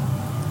range.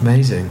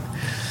 Amazing.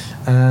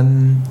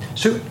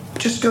 So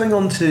just going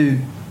on to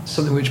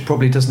something which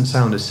probably doesn't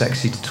sound as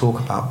sexy to talk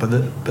about,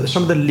 but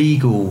some of the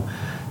legal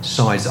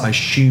sides that I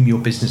assume your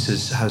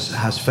business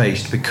has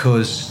faced,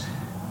 because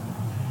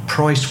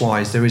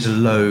price-wise there's a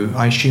low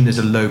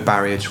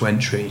barrier to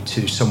entry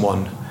to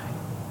someone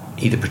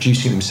either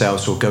producing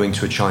themselves or going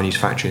to a Chinese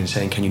factory and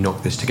saying, can you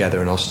knock this together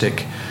and I'll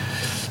stick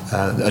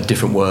a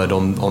different word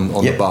on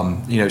the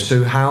bum, you know.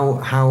 So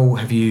how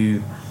have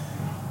you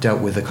dealt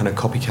with a kind of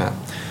copycat?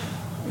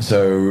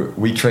 So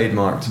we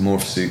trademarked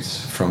morph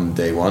suits from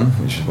day one,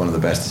 which is one of the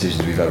best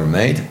decisions we've ever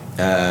made.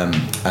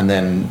 And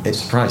then it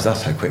surprised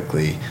us how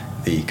quickly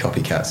the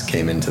copycats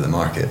came into the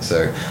market.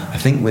 So I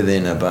think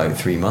within about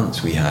 3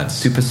 months we had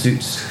super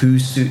suits, Who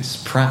suits,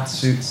 Pratt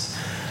suits,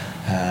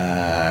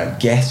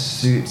 Guess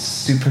suits,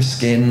 super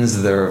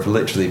skins. There have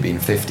literally been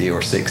 50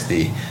 or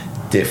 60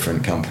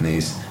 different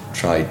companies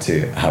tried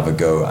to have a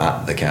go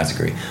at the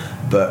category.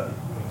 But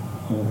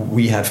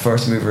we had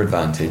first mover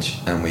advantage,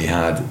 and we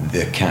had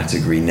the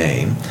category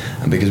name,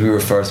 and because we were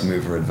first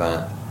mover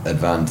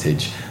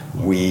advantage,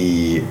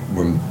 we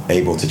were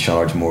able to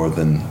charge more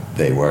than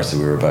they were. So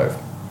we were about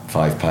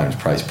 £5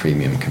 price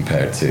premium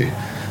compared to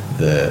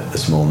the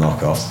small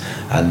knockoffs.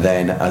 And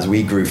then as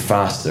we grew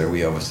faster,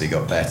 we obviously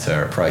got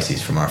better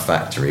prices from our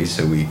factory,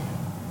 so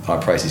our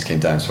prices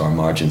came down, so our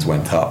margins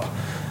went up.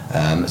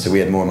 So we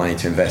had more money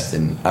to invest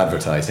in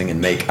advertising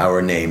and make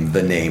our name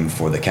the name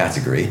for the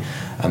category,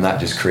 and that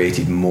just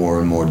created more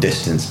and more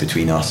distance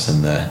between us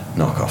and the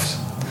knockoffs.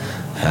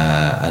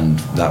 And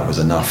that was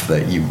enough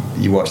that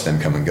you watch them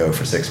come and go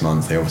for 6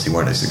 months. They obviously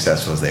weren't as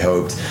successful as they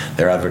hoped.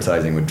 Their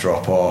advertising would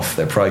drop off,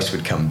 their price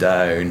would come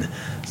down,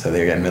 so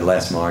they were getting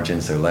less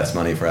margin, so less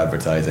money for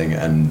advertising,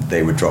 and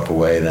they would drop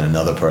away. Then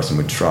another person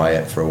would try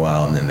it for a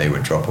while, and then they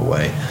would drop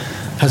away.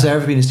 Has there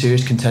ever been a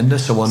serious contender?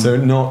 So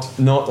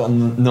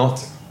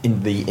not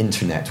in the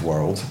internet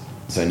world,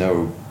 so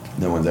no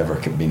one's ever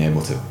been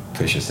able to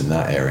push us in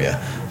that area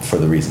for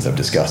the reasons I've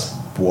discussed.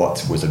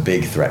 What was a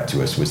big threat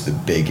to us was the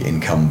big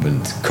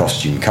incumbent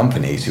costume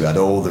companies who had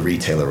all the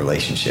retailer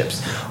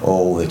relationships,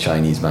 all the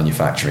Chinese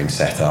manufacturing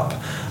set up,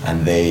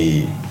 and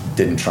they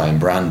didn't try and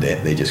brand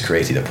it. They just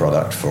created a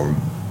product for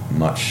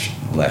much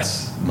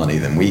less money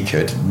than we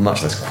could,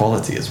 much less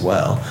quality as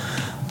well,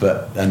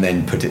 and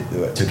then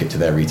took it to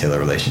their retailer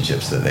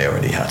relationships that they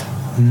already had.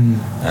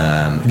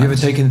 Have you ever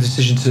taken the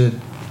decision to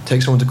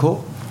take someone to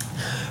court?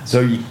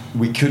 So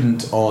we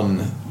couldn't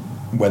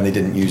when they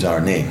didn't use our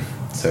name.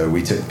 So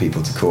we took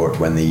people to court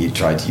when they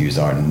tried to use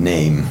our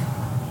name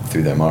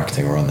through their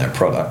marketing or on their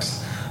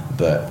products.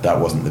 But that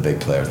wasn't the big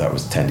players. That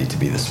was tended to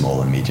be the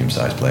small and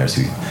medium-sized players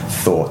who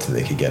thought that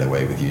they could get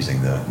away with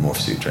using the morph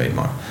suit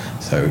trademark.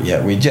 So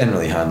yeah, we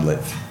generally handle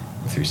it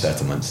through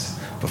settlements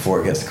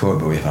before it gets to court,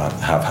 but we have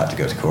had to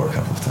go to court a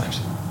couple of times.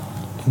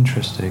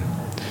 Interesting.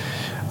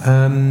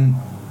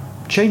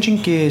 Changing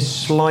gears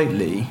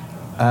slightly,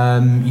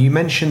 you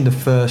mentioned the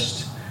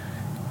first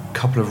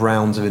couple of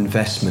rounds of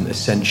investment,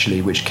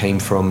 essentially, which came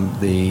from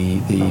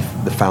the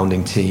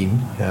founding team,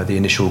 the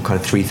initial kind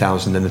of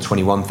 3,000 and the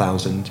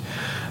 21,000.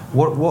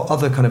 What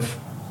other kind of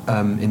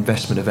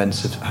investment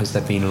events has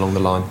there been along the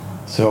line?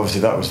 So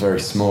obviously that was very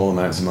small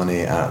amounts of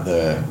money at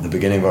the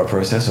beginning of our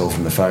process, all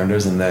from the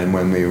founders, and then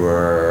when we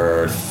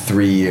were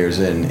 3 years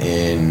in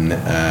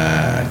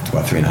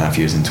 3.5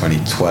 years in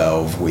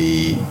 2012,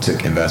 we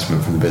took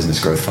investment from the Business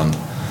Growth Fund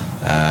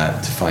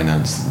to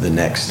finance the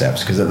next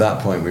steps, because at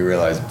that point we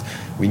realised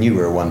we knew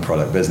we were a one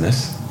product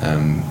business.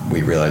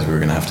 We realised we were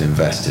going to have to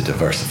invest to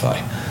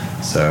diversify.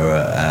 So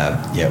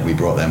we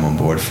brought them on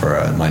board for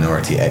a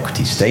minority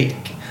equity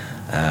stake.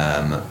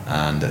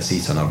 And a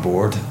seat on our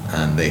board,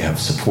 and they have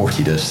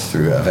supported us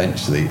through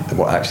eventually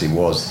what actually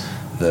was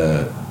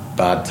the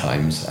bad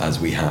times as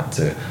we had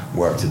to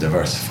work to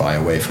diversify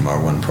away from our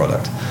one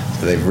product.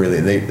 So the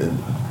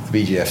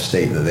BGF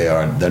state that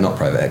they're not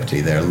private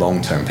equity, they're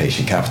long-term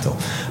patient capital,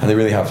 and they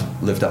really have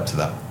lived up to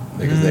that,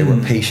 because they were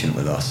patient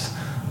with us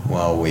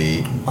while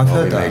we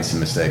made some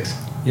mistakes.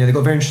 Yeah, they've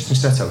got a very interesting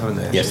setup, haven't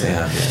they? Yes, they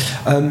have.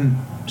 Yeah.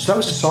 So that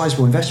was a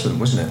sizable investment,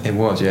 wasn't it? It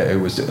was, yeah. It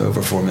was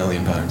over £4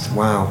 million.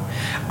 Wow.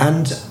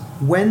 And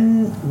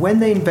when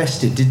they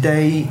invested,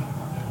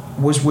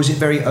 was it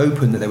very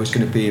open that there was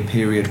going to be a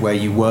period where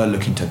you were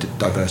looking to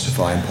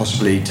diversify and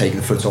possibly take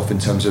the foot off in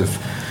terms of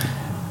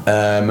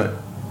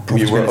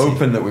we were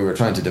open that we were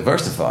trying to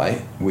diversify.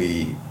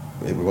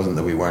 It wasn't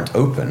that we weren't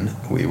open.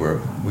 We were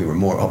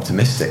more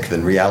optimistic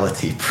than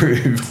reality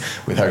proved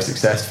with how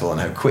successful and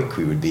how quick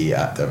we would be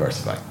at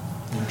diversifying.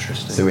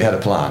 Interesting. So we had a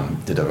plan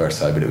to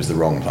diversify, but it was the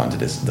wrong plan to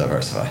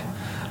diversify.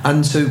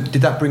 And so,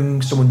 did that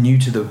bring someone new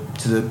to the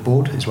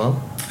board as well?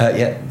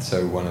 Yeah.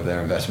 So one of their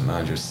investment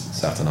managers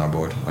sat on our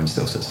board, and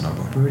still sits on our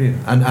board.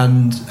 Brilliant.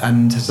 And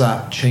has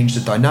that changed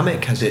the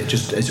dynamic? Has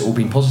it all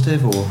been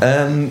positive, or?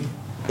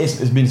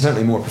 It's been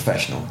certainly more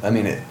professional. I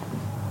mean,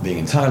 being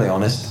entirely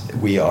honest,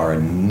 we are a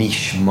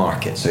niche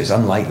market, so it's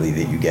unlikely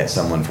that you get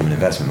someone from an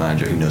investment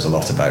manager who knows a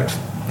lot about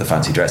the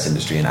fancy dress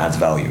industry and adds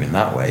value in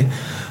that way.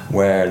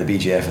 Where the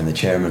BGF and the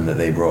chairman that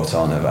they brought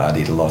on have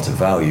added a lot of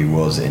value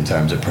was in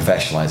terms of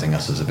professionalising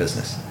us as a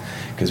business.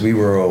 Because we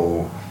were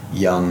all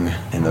young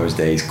in those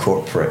days,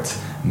 corporate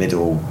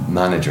middle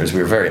managers.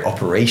 We were very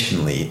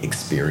operationally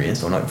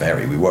experienced, or not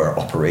very, we were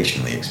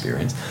operationally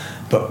experienced,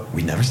 but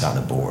we never sat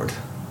on a board.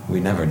 We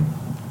never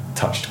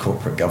touched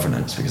corporate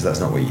governance, because that's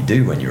not what you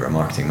do when you're a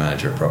marketing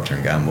manager at Procter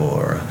 & Gamble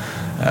or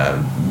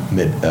a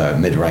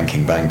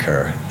mid-ranking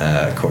banker,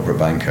 corporate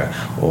banker,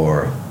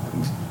 or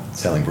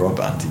selling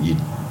broadband.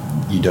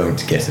 You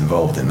don't get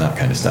involved in that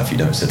kind of stuff. You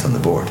don't sit on the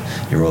board.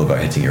 You're all about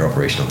hitting your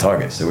operational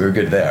targets. So we were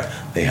good there.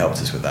 They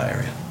helped us with that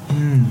area.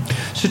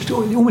 So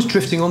almost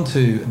drifting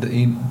onto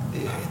the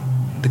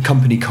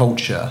company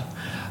culture,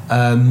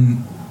 there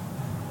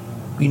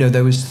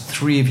was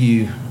 3 of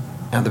you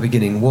at the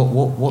beginning.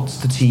 What's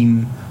the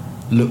team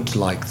looked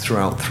like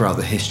throughout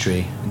the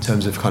history in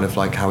terms of kind of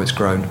like how it's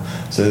grown?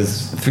 So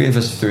there's 3 of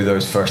us through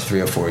those first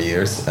 3 or 4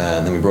 years,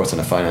 and then we brought in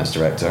a finance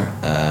director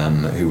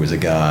who was a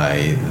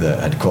guy that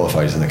had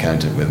qualified as an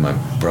accountant with my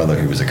brother,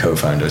 who was a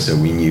co-founder, so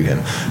we knew him.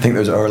 I think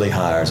those early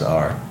hires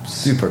are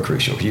super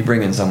crucial. If you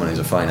bring in someone who's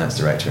a finance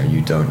director and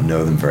you don't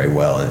know them very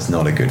well and it's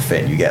not a good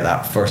fit, and you get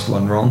that first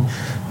one wrong,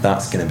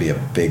 that's going to be a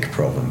big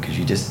problem, because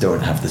you just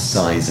don't have the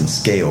size and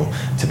scale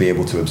to be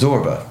able to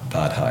absorb a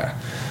bad hire.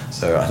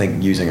 So I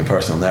think using a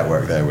personal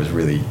network there was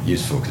really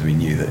useful, because we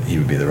knew that he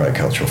would be the right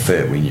cultural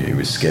fit. We knew he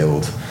was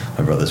skilled.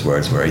 My brother's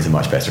words were, he's a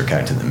much better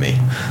accountant than me.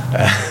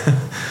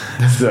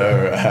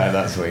 So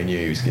that's why we knew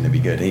he was going to be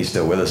good. And he's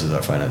still with us as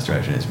our finance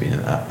director, and it's been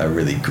a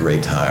really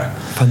great hire.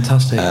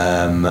 Fantastic.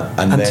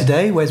 And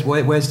today,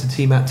 where's the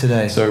team at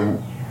today? So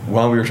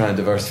while we were trying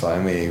to diversify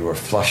and we were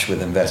flush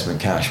with investment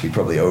cash, we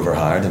probably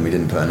overhired and we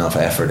didn't put enough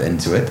effort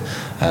into it.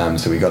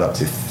 So we got up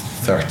to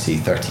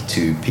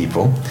 32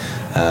 people.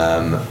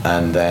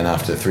 And then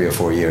after 3 or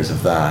 4 years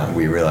of that,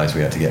 we realised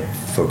we had to get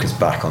focused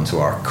back onto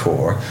our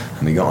core,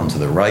 and we got onto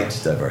the right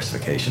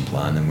diversification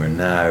plan, and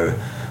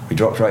we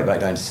dropped right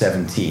back down to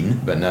 17,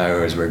 but now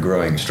as we're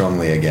growing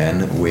strongly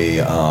again,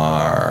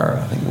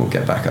 I think we'll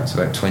get back up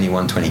to about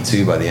 21,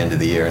 22 by the end of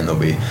the year, and there'll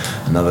be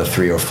another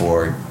 3 or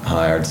 4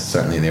 hired,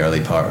 certainly in the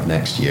early part of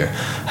next year.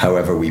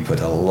 However, we put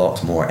a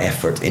lot more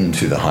effort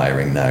into the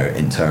hiring now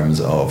in terms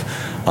of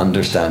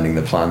understanding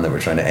the plan that we're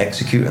trying to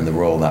execute and the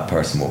role that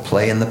person will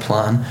play in the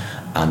plan,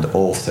 and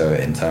also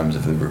in terms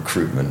of the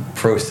recruitment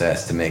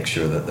process to make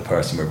sure that the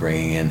person we're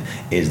bringing in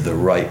is the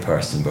right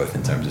person, both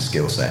in terms of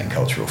skill set and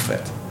cultural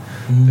fit.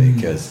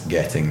 Because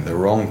getting the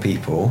wrong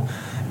people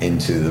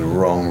into the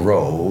wrong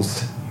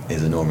roles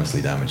is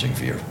enormously damaging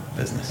for your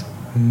business.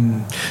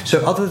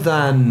 So other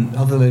than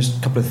those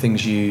couple of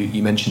things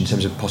you mentioned in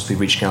terms of possibly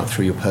reaching out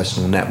through your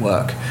personal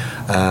network,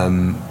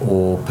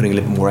 or putting a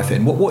little more effort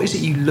in, what is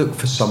it you look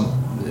for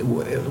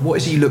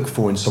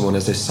in someone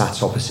as they're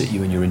sat opposite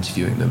you and you're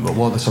interviewing them? Or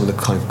what are some of the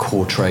kind of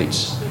core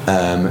traits?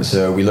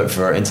 So we look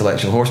for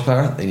intellectual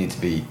horsepower. They need to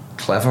be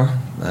clever,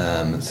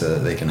 so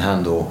that they can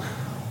handle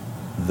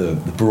the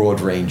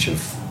broad range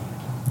of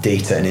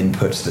data and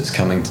inputs that's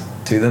coming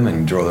to them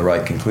and draw the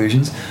right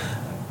conclusions.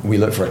 We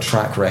look for a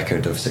track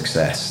record of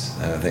success.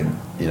 And I think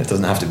it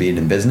doesn't have to be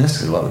in business,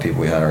 because a lot of the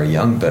people we hire are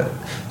young, but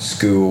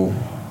school,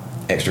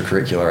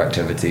 extracurricular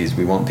activities,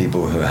 we want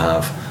people who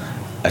have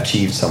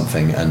achieved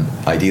something, and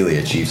ideally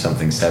achieved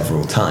something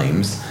several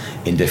times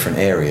in different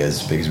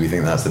areas, because we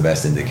think that's the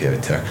best indicator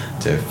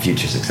to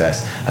future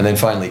success. And then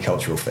finally,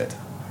 cultural fit.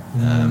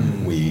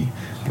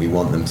 We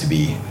want them to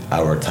be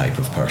our type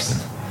of person,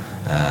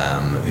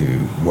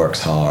 who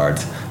works hard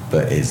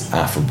but is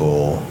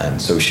affable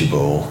and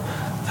sociable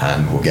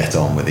and will get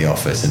on with the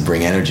office and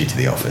bring energy to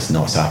the office,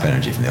 not sap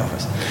energy from the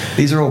office.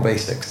 These are all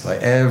basics.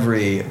 Like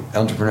every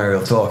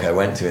entrepreneurial talk I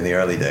went to in the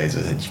early days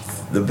was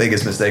the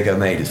biggest mistake I've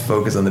made is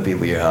focus on the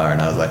people you hire.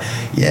 And I was like,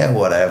 yeah,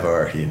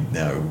 whatever,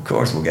 of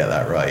course we'll get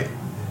that right.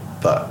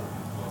 But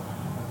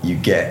you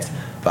get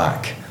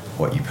back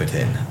what you put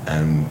in,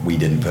 and we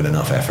didn't put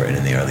enough effort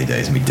in the early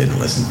days, and we didn't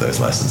listen to those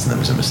lessons, and that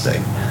was a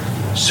mistake.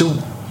 So,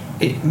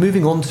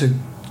 moving on to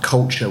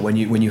culture, when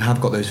you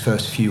have got those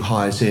first few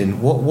hires in,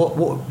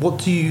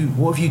 what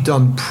have you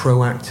done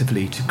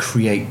proactively to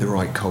create the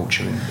right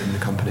culture in the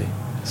company?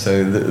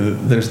 So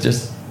there's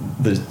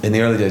in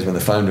the early days, when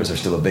the founders are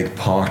still a big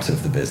part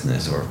of the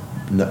business, or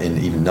in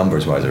even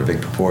numbers wise are a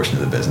big proportion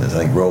of the business, I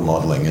think role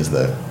modeling is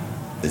the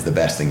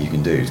best thing you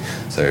can do.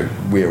 So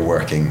we're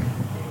working,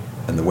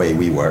 and the way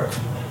we work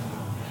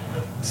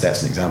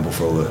sets an example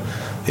for all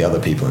the other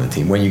people in the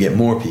team. When you get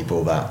more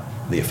people,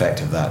 the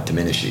effect of that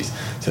diminishes.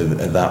 So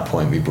at that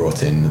point, we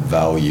brought in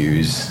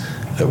values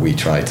that we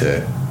try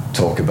to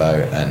talk about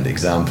and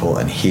example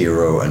and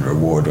hero and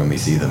reward when we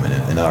see them.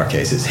 And in our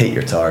case, it's hit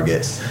your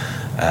targets,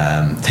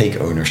 take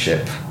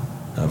ownership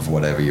of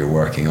whatever you're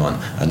working on,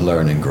 and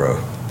learn and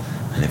grow.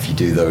 And if you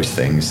do those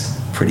things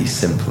pretty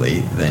simply,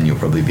 then you'll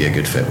probably be a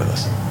good fit with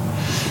us.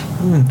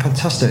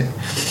 Fantastic.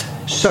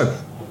 So,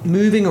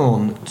 moving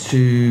on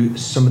to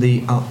some of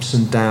the ups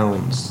and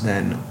downs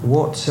then,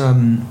 what's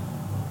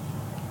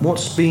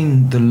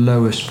been the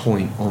lowest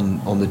point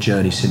on the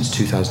journey since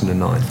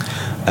 2009?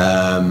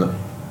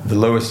 The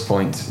lowest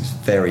point,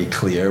 very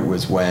clear,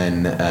 was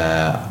when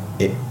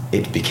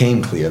it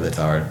became clear that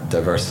our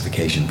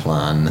diversification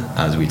plan,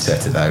 as we'd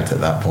set it out at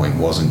that point,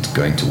 wasn't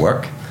going to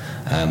work.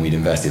 We'd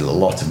invested a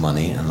lot of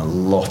money and a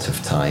lot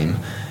of time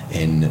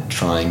in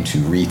trying to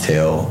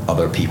retail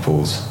other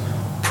people's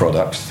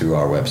products through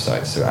our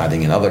website, so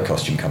adding in other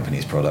costume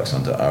companies' products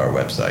onto our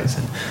websites.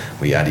 And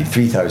we added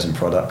 3,000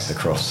 products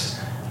across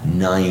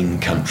 9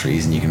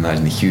 countries, and you can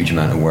imagine the huge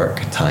amount of work,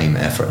 time,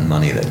 effort and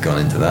money that had gone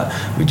into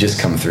that. We'd just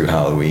come through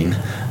Halloween,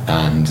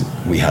 and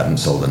we hadn't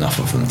sold enough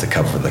of them to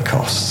cover the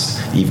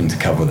costs, even to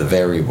cover the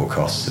variable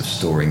costs of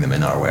storing them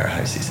in our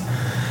warehouses.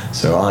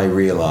 So I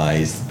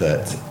realized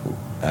that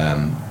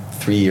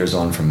 3 years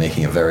on from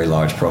making a very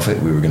large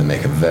profit, we were going to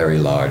make a very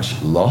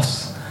large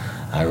loss.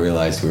 I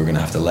realized we were going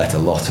to have to let a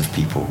lot of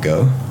people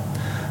go,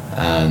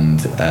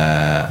 and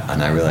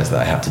I realized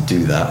that I had to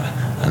do that,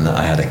 and that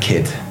I had a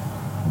kid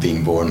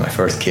being born, my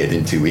first kid,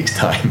 in 2 weeks'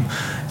 time.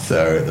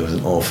 So there was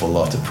an awful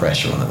lot of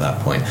pressure on at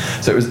that point.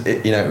 So it was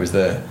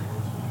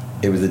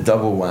the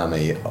double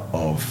whammy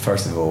of,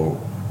 first of all,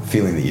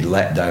 feeling that you'd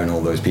let down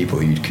all those people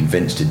who you'd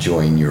convinced to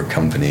join your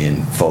company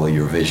and follow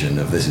your vision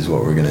of this is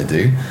what we're going to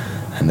do,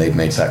 and they've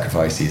made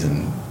sacrifices,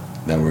 and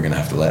then we're going to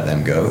have to let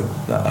them go.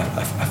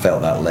 I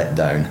felt that let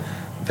down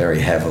very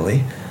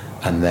heavily.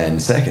 And then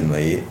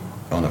secondly,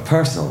 on a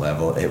personal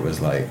level, it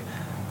was like,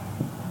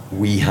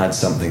 we had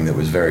something that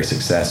was very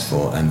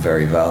successful and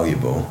very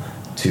valuable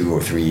 2 or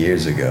 3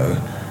 years ago,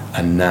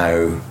 and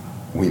now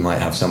we might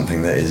have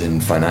something that is in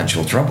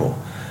financial trouble.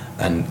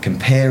 And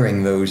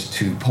comparing those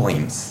 2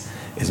 points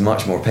is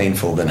much more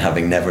painful than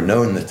having never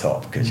known the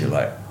top, because you're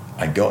like,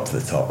 I got to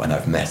the top and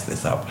I've messed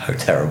this up. How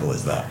terrible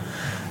is that?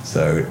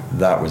 So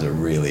that was a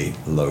really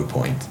low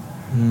point.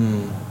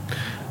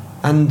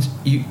 And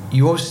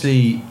you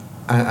obviously,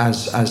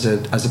 as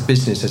a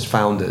business, as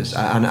founders,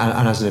 and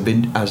as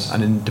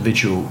an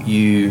individual,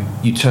 you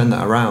turn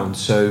that around.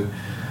 So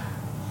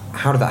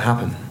how did that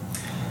happen?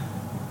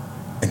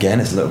 Again,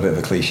 it's a little bit of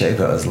a cliche,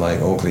 but as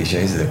like all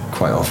cliches, they've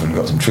quite often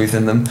got some truth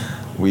in them.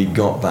 We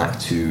got back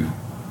to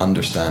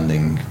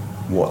understanding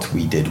what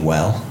we did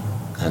well,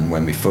 and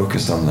when we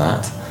focused on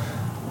that,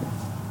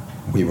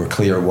 we were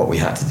clear what we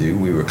had to do.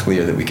 We were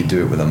clear that we could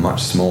do it with a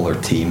much smaller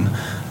team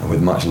and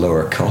with much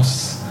lower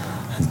costs.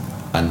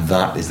 And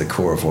that is the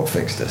core of what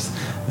fixed us.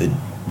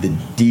 The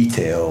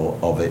detail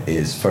of it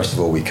is, first of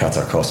all, we cut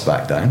our costs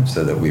back down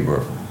so that we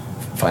were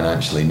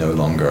financially no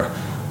longer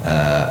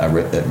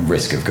at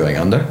risk of going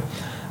under.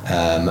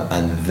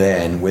 And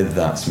then with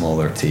that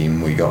smaller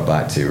team, we got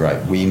back to,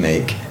 right, we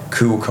make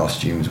cool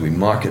costumes, we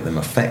market them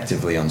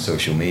effectively on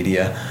social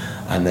media,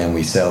 and then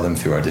we sell them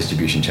through our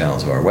distribution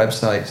channels of our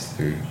websites,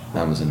 through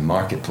Amazon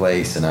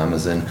Marketplace and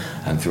Amazon,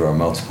 and through our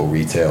multiple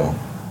retail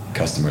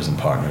customers and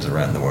partners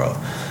around the world.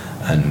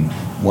 And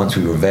once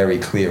we were very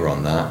clear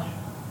on that,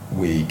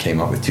 we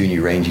came up with 2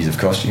 new ranges of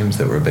costumes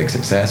that were a big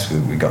success.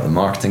 We got the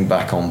marketing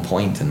back on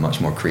point and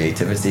much more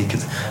creativity,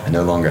 because I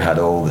no longer had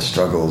all the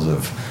struggles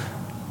of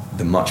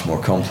the much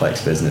more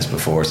complex business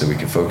before, so we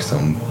could focus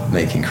on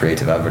making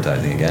creative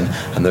advertising again.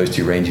 And those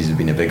two ranges have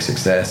been a big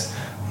success.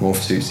 Morph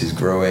Suits is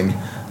growing,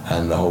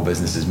 and the whole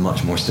business is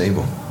much more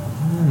stable.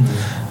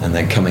 And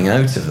then coming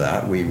out of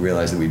that, we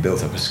realized that we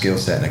built up a skill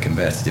set and a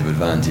competitive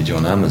advantage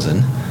on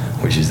Amazon,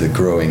 which is the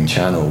growing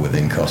channel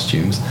within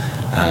costumes,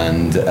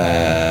 and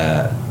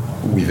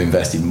we've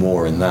invested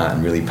more in that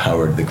and really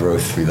powered the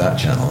growth through that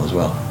channel as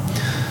well.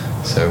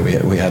 So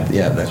we had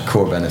that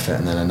core benefit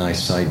and then a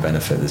nice side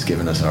benefit that's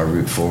given us our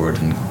route forward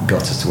and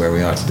got us to where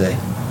we are today.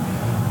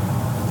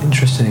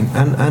 Interesting.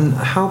 And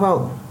how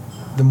about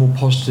the more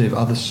positive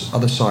other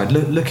side?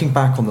 Looking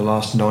back on the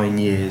last 9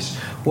 years,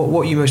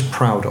 what are you most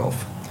proud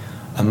of?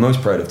 I'm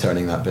most proud of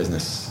turning that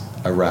business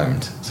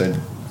around. So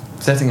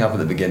setting up at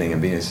the beginning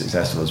and being as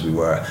successful as we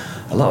were,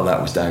 a lot of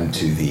that was down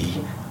to the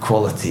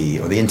quality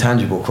or the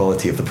intangible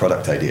quality of the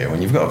product idea.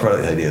 When you've got a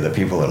product idea that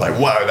people are like,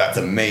 wow, that's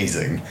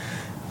amazing,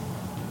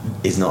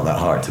 it's not that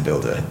hard to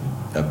build a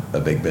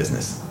big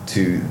business.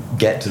 To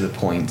get to the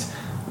point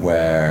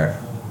where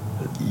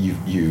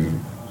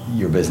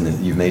your business,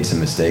 you've made some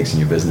mistakes and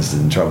your business is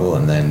in trouble,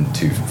 and then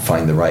to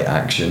find the right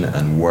action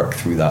and work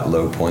through that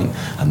low point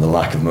and the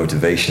lack of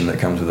motivation that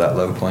comes with that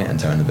low point and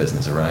turn the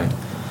business around.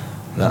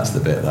 That's the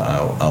bit that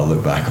I'll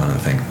look back on and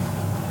think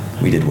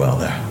we did well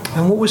there.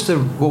 And what was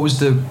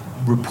the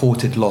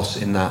reported loss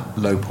in that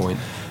low point?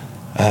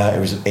 It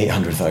was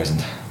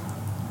 800,000,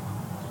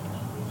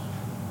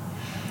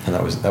 and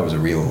that was a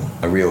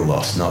real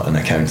loss, not an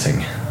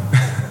accounting.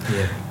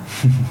 Yeah.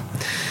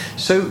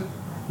 So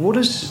what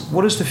is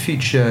the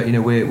future? You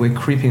know, we're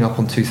creeping up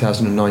on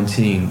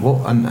 2019.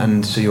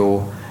 And so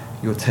your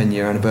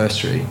 10-year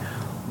anniversary.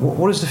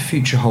 What does the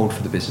future hold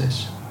for the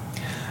business?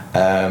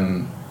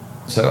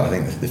 So I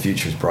think the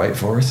future is bright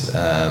for us.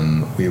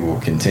 We will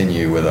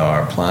continue with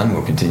our plan.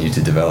 We'll continue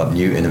to develop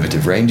new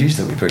innovative ranges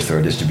that we push through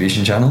our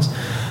distribution channels,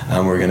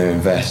 and we're going to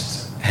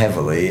invest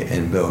heavily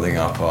in building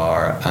up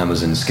our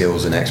Amazon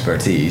skills and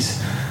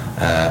expertise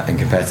and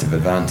competitive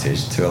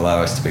advantage to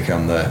allow us to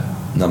become the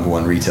number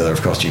one retailer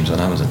of costumes on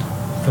Amazon.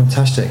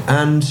 Fantastic.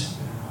 And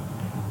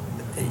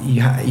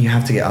you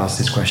have to get asked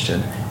this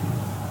question.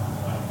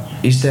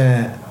 Do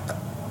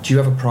you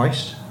have a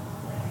price?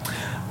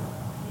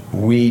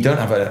 We don't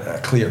have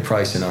a clear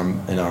price in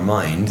our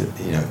mind.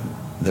 You know,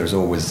 there's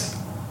always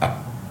a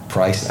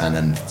price and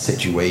a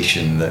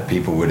situation that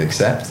people would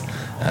accept.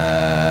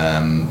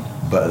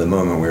 But at the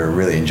moment, we're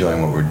really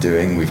enjoying what we're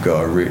doing. We've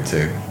got a route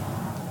to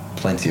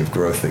plenty of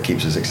growth that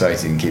keeps us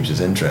excited and keeps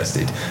us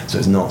interested. So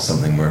it's not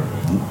something we're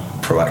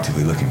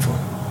proactively looking for.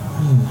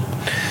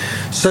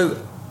 So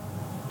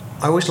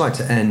I always like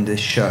to end this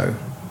show,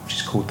 which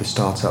is called the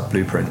Startup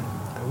Blueprint,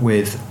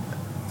 with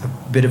a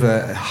bit of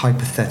a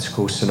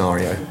hypothetical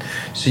scenario.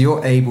 So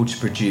you're able to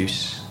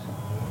produce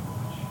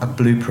a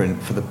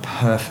blueprint for the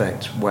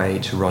perfect way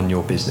to run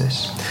your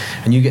business,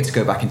 and you get to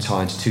go back in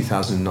time to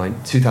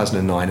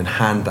 2009 and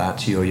hand that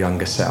to your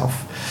younger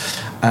self.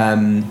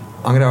 I'm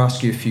going to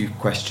ask you a few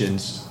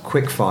questions,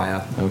 quick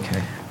fire.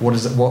 Okay.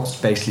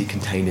 What's basically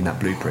contained in that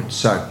blueprint?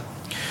 So,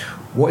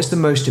 what is the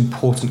most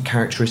important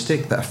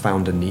characteristic that a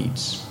founder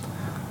needs?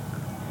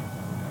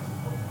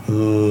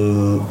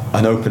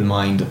 An open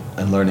mind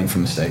and learning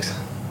from mistakes.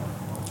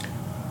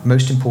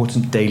 Most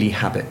important daily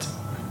habit?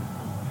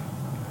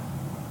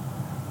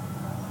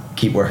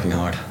 Keep working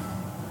hard.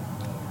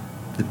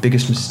 The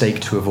biggest mistake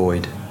to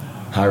avoid?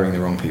 Hiring the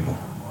wrong people.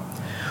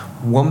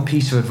 One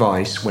piece of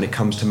advice when it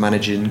comes to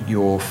managing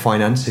your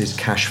finances,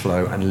 cash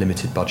flow, and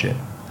limited budget?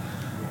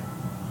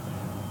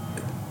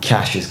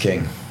 Cash is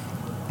king.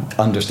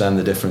 Understand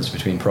the difference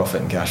between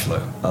profit and cash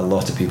flow. A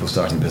lot of people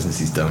starting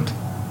businesses don't.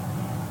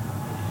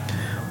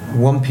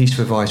 One piece of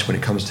advice when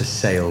it comes to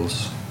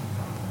sales?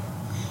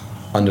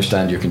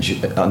 Understand your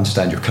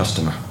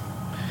customer.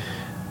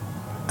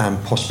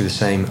 And possibly the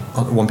same,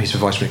 one piece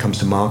of advice when it comes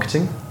to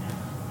marketing?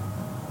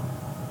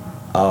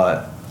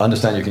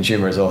 Understand your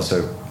consumer is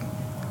also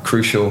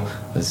crucial.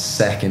 And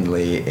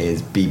secondly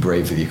is be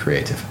brave with your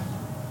creative.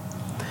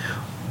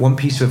 One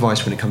piece of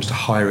advice when it comes to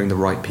hiring the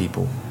right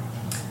people?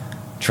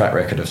 Track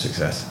record of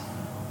success.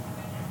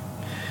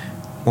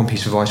 One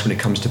piece of advice when it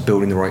comes to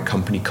building the right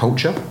company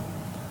culture?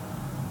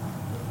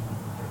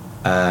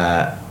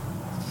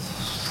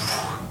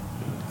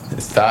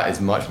 That's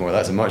a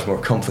much more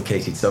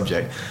complicated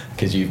subject,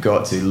 because you've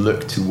got to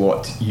look to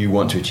what you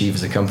want to achieve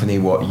as a company,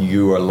 what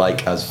you are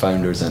like as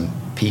founders and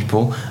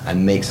people,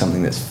 and make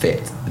something that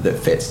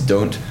fits.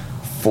 Don't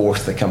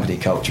force the company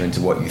culture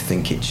into what you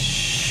think it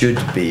should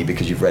be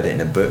because you've read it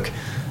in a book.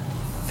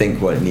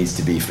 Think what it needs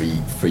to be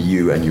for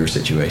you and your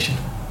situation.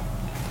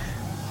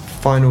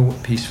 Final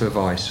piece of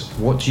advice.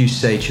 What do you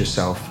say to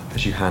yourself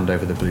as you hand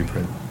over the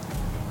blueprint?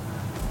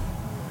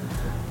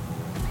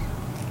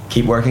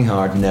 Keep working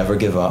hard, never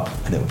give up,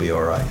 and it'll be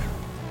all right.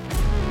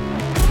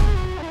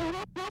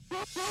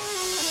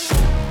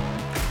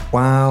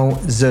 Wow,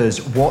 Zuz,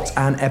 what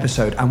an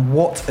episode and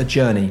what a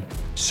journey.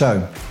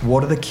 So,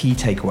 what are the key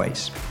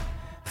takeaways?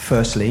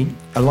 Firstly,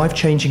 a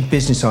life-changing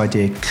business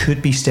idea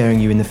could be staring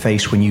you in the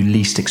face when you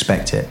least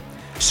expect it.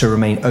 So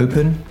remain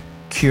open,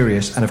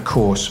 curious, and of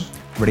course,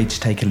 ready to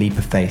take a leap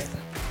of faith.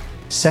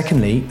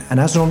 Secondly, and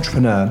as an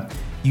entrepreneur,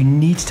 you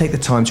need to take the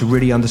time to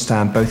really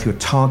understand both your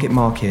target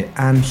market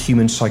and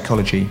human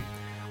psychology.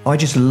 I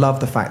just love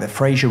the fact that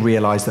Fraser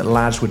realised that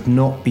lads would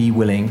not be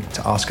willing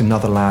to ask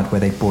another lad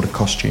where they bought a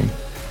costume.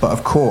 But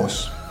of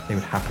course, they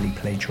would happily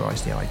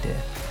plagiarise the idea.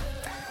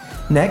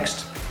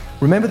 Next,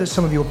 remember that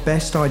some of your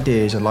best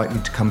ideas are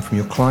likely to come from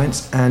your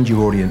clients and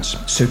your audience,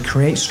 so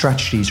create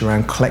strategies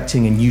around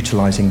collecting and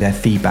utilising their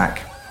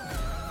feedback.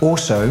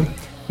 Also,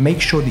 make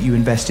sure that you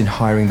invest in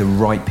hiring the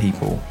right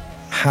people.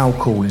 How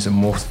cool is a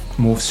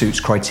Morph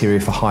Suits criteria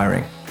for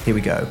hiring? Here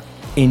we go.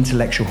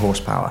 Intellectual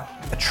horsepower,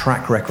 a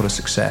track record of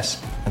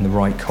success, and the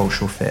right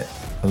cultural fit.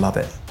 I love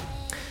it.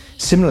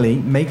 Similarly,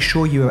 make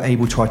sure you are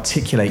able to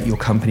articulate your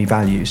company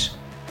values.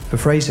 For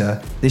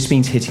Fraser, this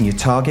means hitting your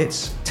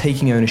targets,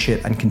 taking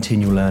ownership, and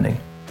continual learning.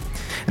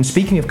 And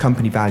speaking of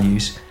company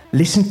values,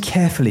 listen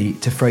carefully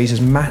to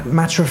Fraser's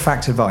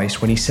matter-of-fact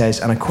advice when he says,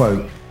 and I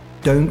quote,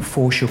 "Don't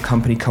force your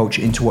company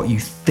culture into what you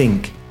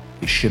think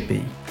it should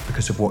be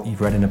because of what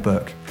you've read in a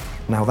book."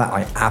 Now that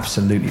I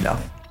absolutely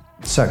love.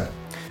 So,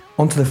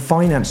 onto the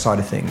finance side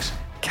of things.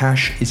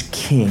 Cash is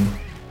king,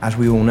 as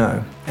we all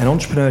know, and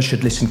entrepreneurs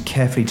should listen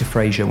carefully to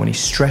Fraser when he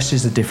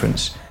stresses the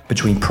difference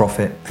between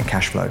profit and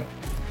cash flow.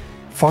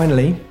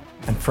 Finally,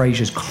 and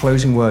Fraser's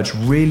closing words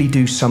really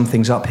do sum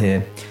things up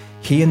here,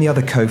 he and the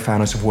other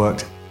co-founders have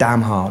worked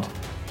damn hard.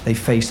 They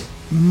faced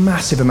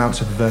massive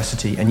amounts of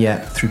adversity, and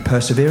yet, through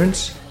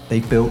perseverance,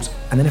 they've built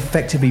and then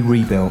effectively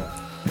rebuilt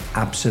an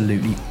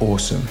absolutely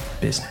awesome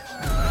business.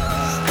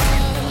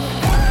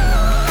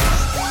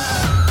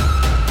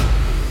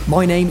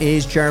 My name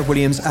is Jared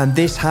Williams, and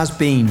this has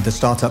been The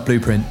Startup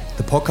Blueprint,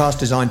 the podcast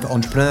designed for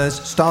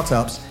entrepreneurs,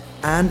 startups,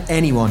 and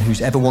anyone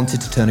who's ever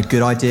wanted to turn a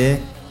good idea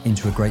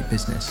into a great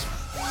business.